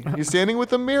city. He's standing with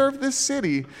the mayor of this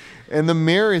city, and the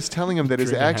mayor is telling him that his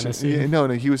Drinking actions. Hennessy? No,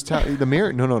 he was telling the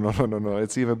mayor. No.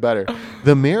 It's even better.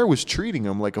 The mayor was treating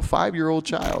him like a 5-year-old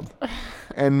child,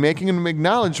 and making him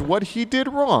acknowledge what he did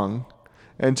wrong,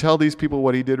 and tell these people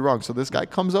what he did wrong. So this guy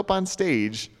comes up on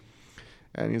stage.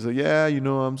 And he's like, yeah,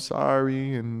 I'm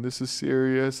sorry, and this is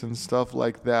serious and stuff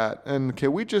like that. And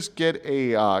can we just get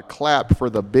a clap for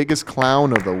the biggest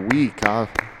clown of the week, huh?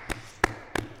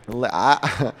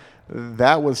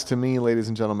 That was, to me, ladies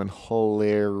and gentlemen,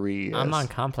 hilarious. I'm on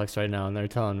Complex right now, and they're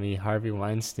telling me Harvey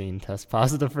Weinstein test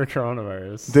positive for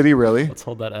coronavirus. Did he really? Let's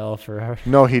hold that L for her.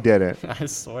 No, he didn't. I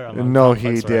swear I'm on No, he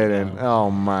Complex right didn't. now.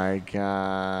 Oh, my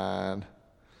God.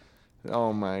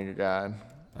 Oh, my God.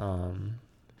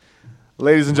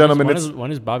 Ladies and gentlemen,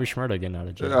 when is Bobby Shmurda getting out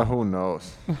of jail? who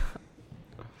knows?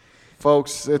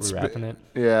 Folks, We're wrapping it.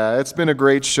 It's been a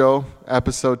great show,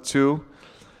 episode 2.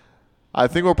 I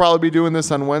think we'll probably be doing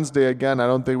this on Wednesday again. I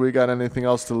don't think we got anything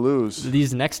else to lose.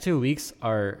 These next 2 weeks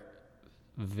are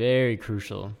very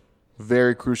crucial.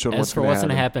 Very crucial. As for what's going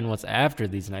to happen, what's after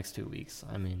these next 2 weeks,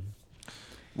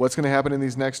 what's going to happen in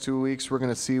these next 2 weeks? We're going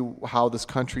to see how this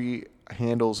country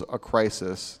handles a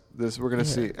crisis. We're going to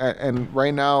see, and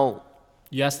right now,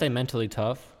 you got to stay mentally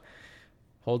tough.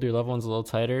 Hold your loved ones a little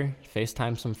tighter.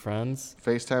 FaceTime some friends.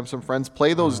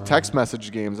 Play those text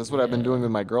message games. That's what I've been doing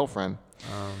with my girlfriend.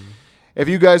 If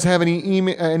you guys have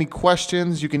any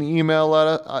questions, you can email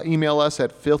us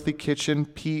at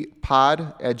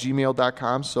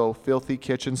filthykitchenpod@gmail.com. So Filthy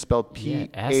Kitchen spelled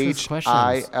PHILTHY. Reach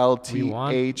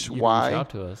out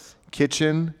to us.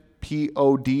 Kitchen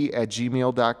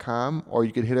pod@gmail.com, or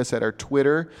you can hit us at our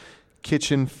Twitter,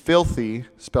 Kitchen Filthy,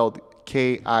 spelled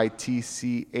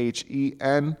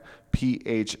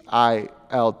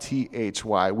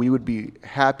KITCHENPHILTHY. We would be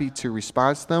happy to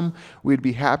respond to them. We'd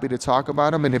be happy to talk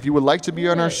about them. And if you would like to be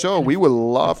on our show, we would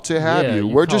love to have you.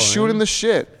 We're just shooting the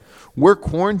shit. We're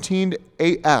quarantined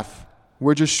AF.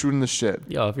 We're just shooting the shit.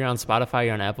 Yo, if you're on Spotify,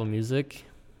 you're on Apple Music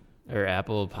or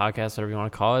Apple Podcasts, whatever you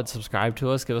want to call it, subscribe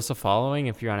to us, give us a following.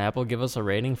 If you're on Apple, give us a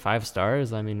rating, 5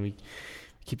 stars. We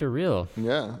keep it real.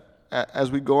 Yeah. As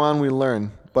we go on, we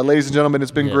learn. But ladies and gentlemen,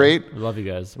 it's been great. We love you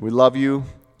guys. We love you.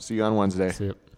 See you on Wednesday. See you.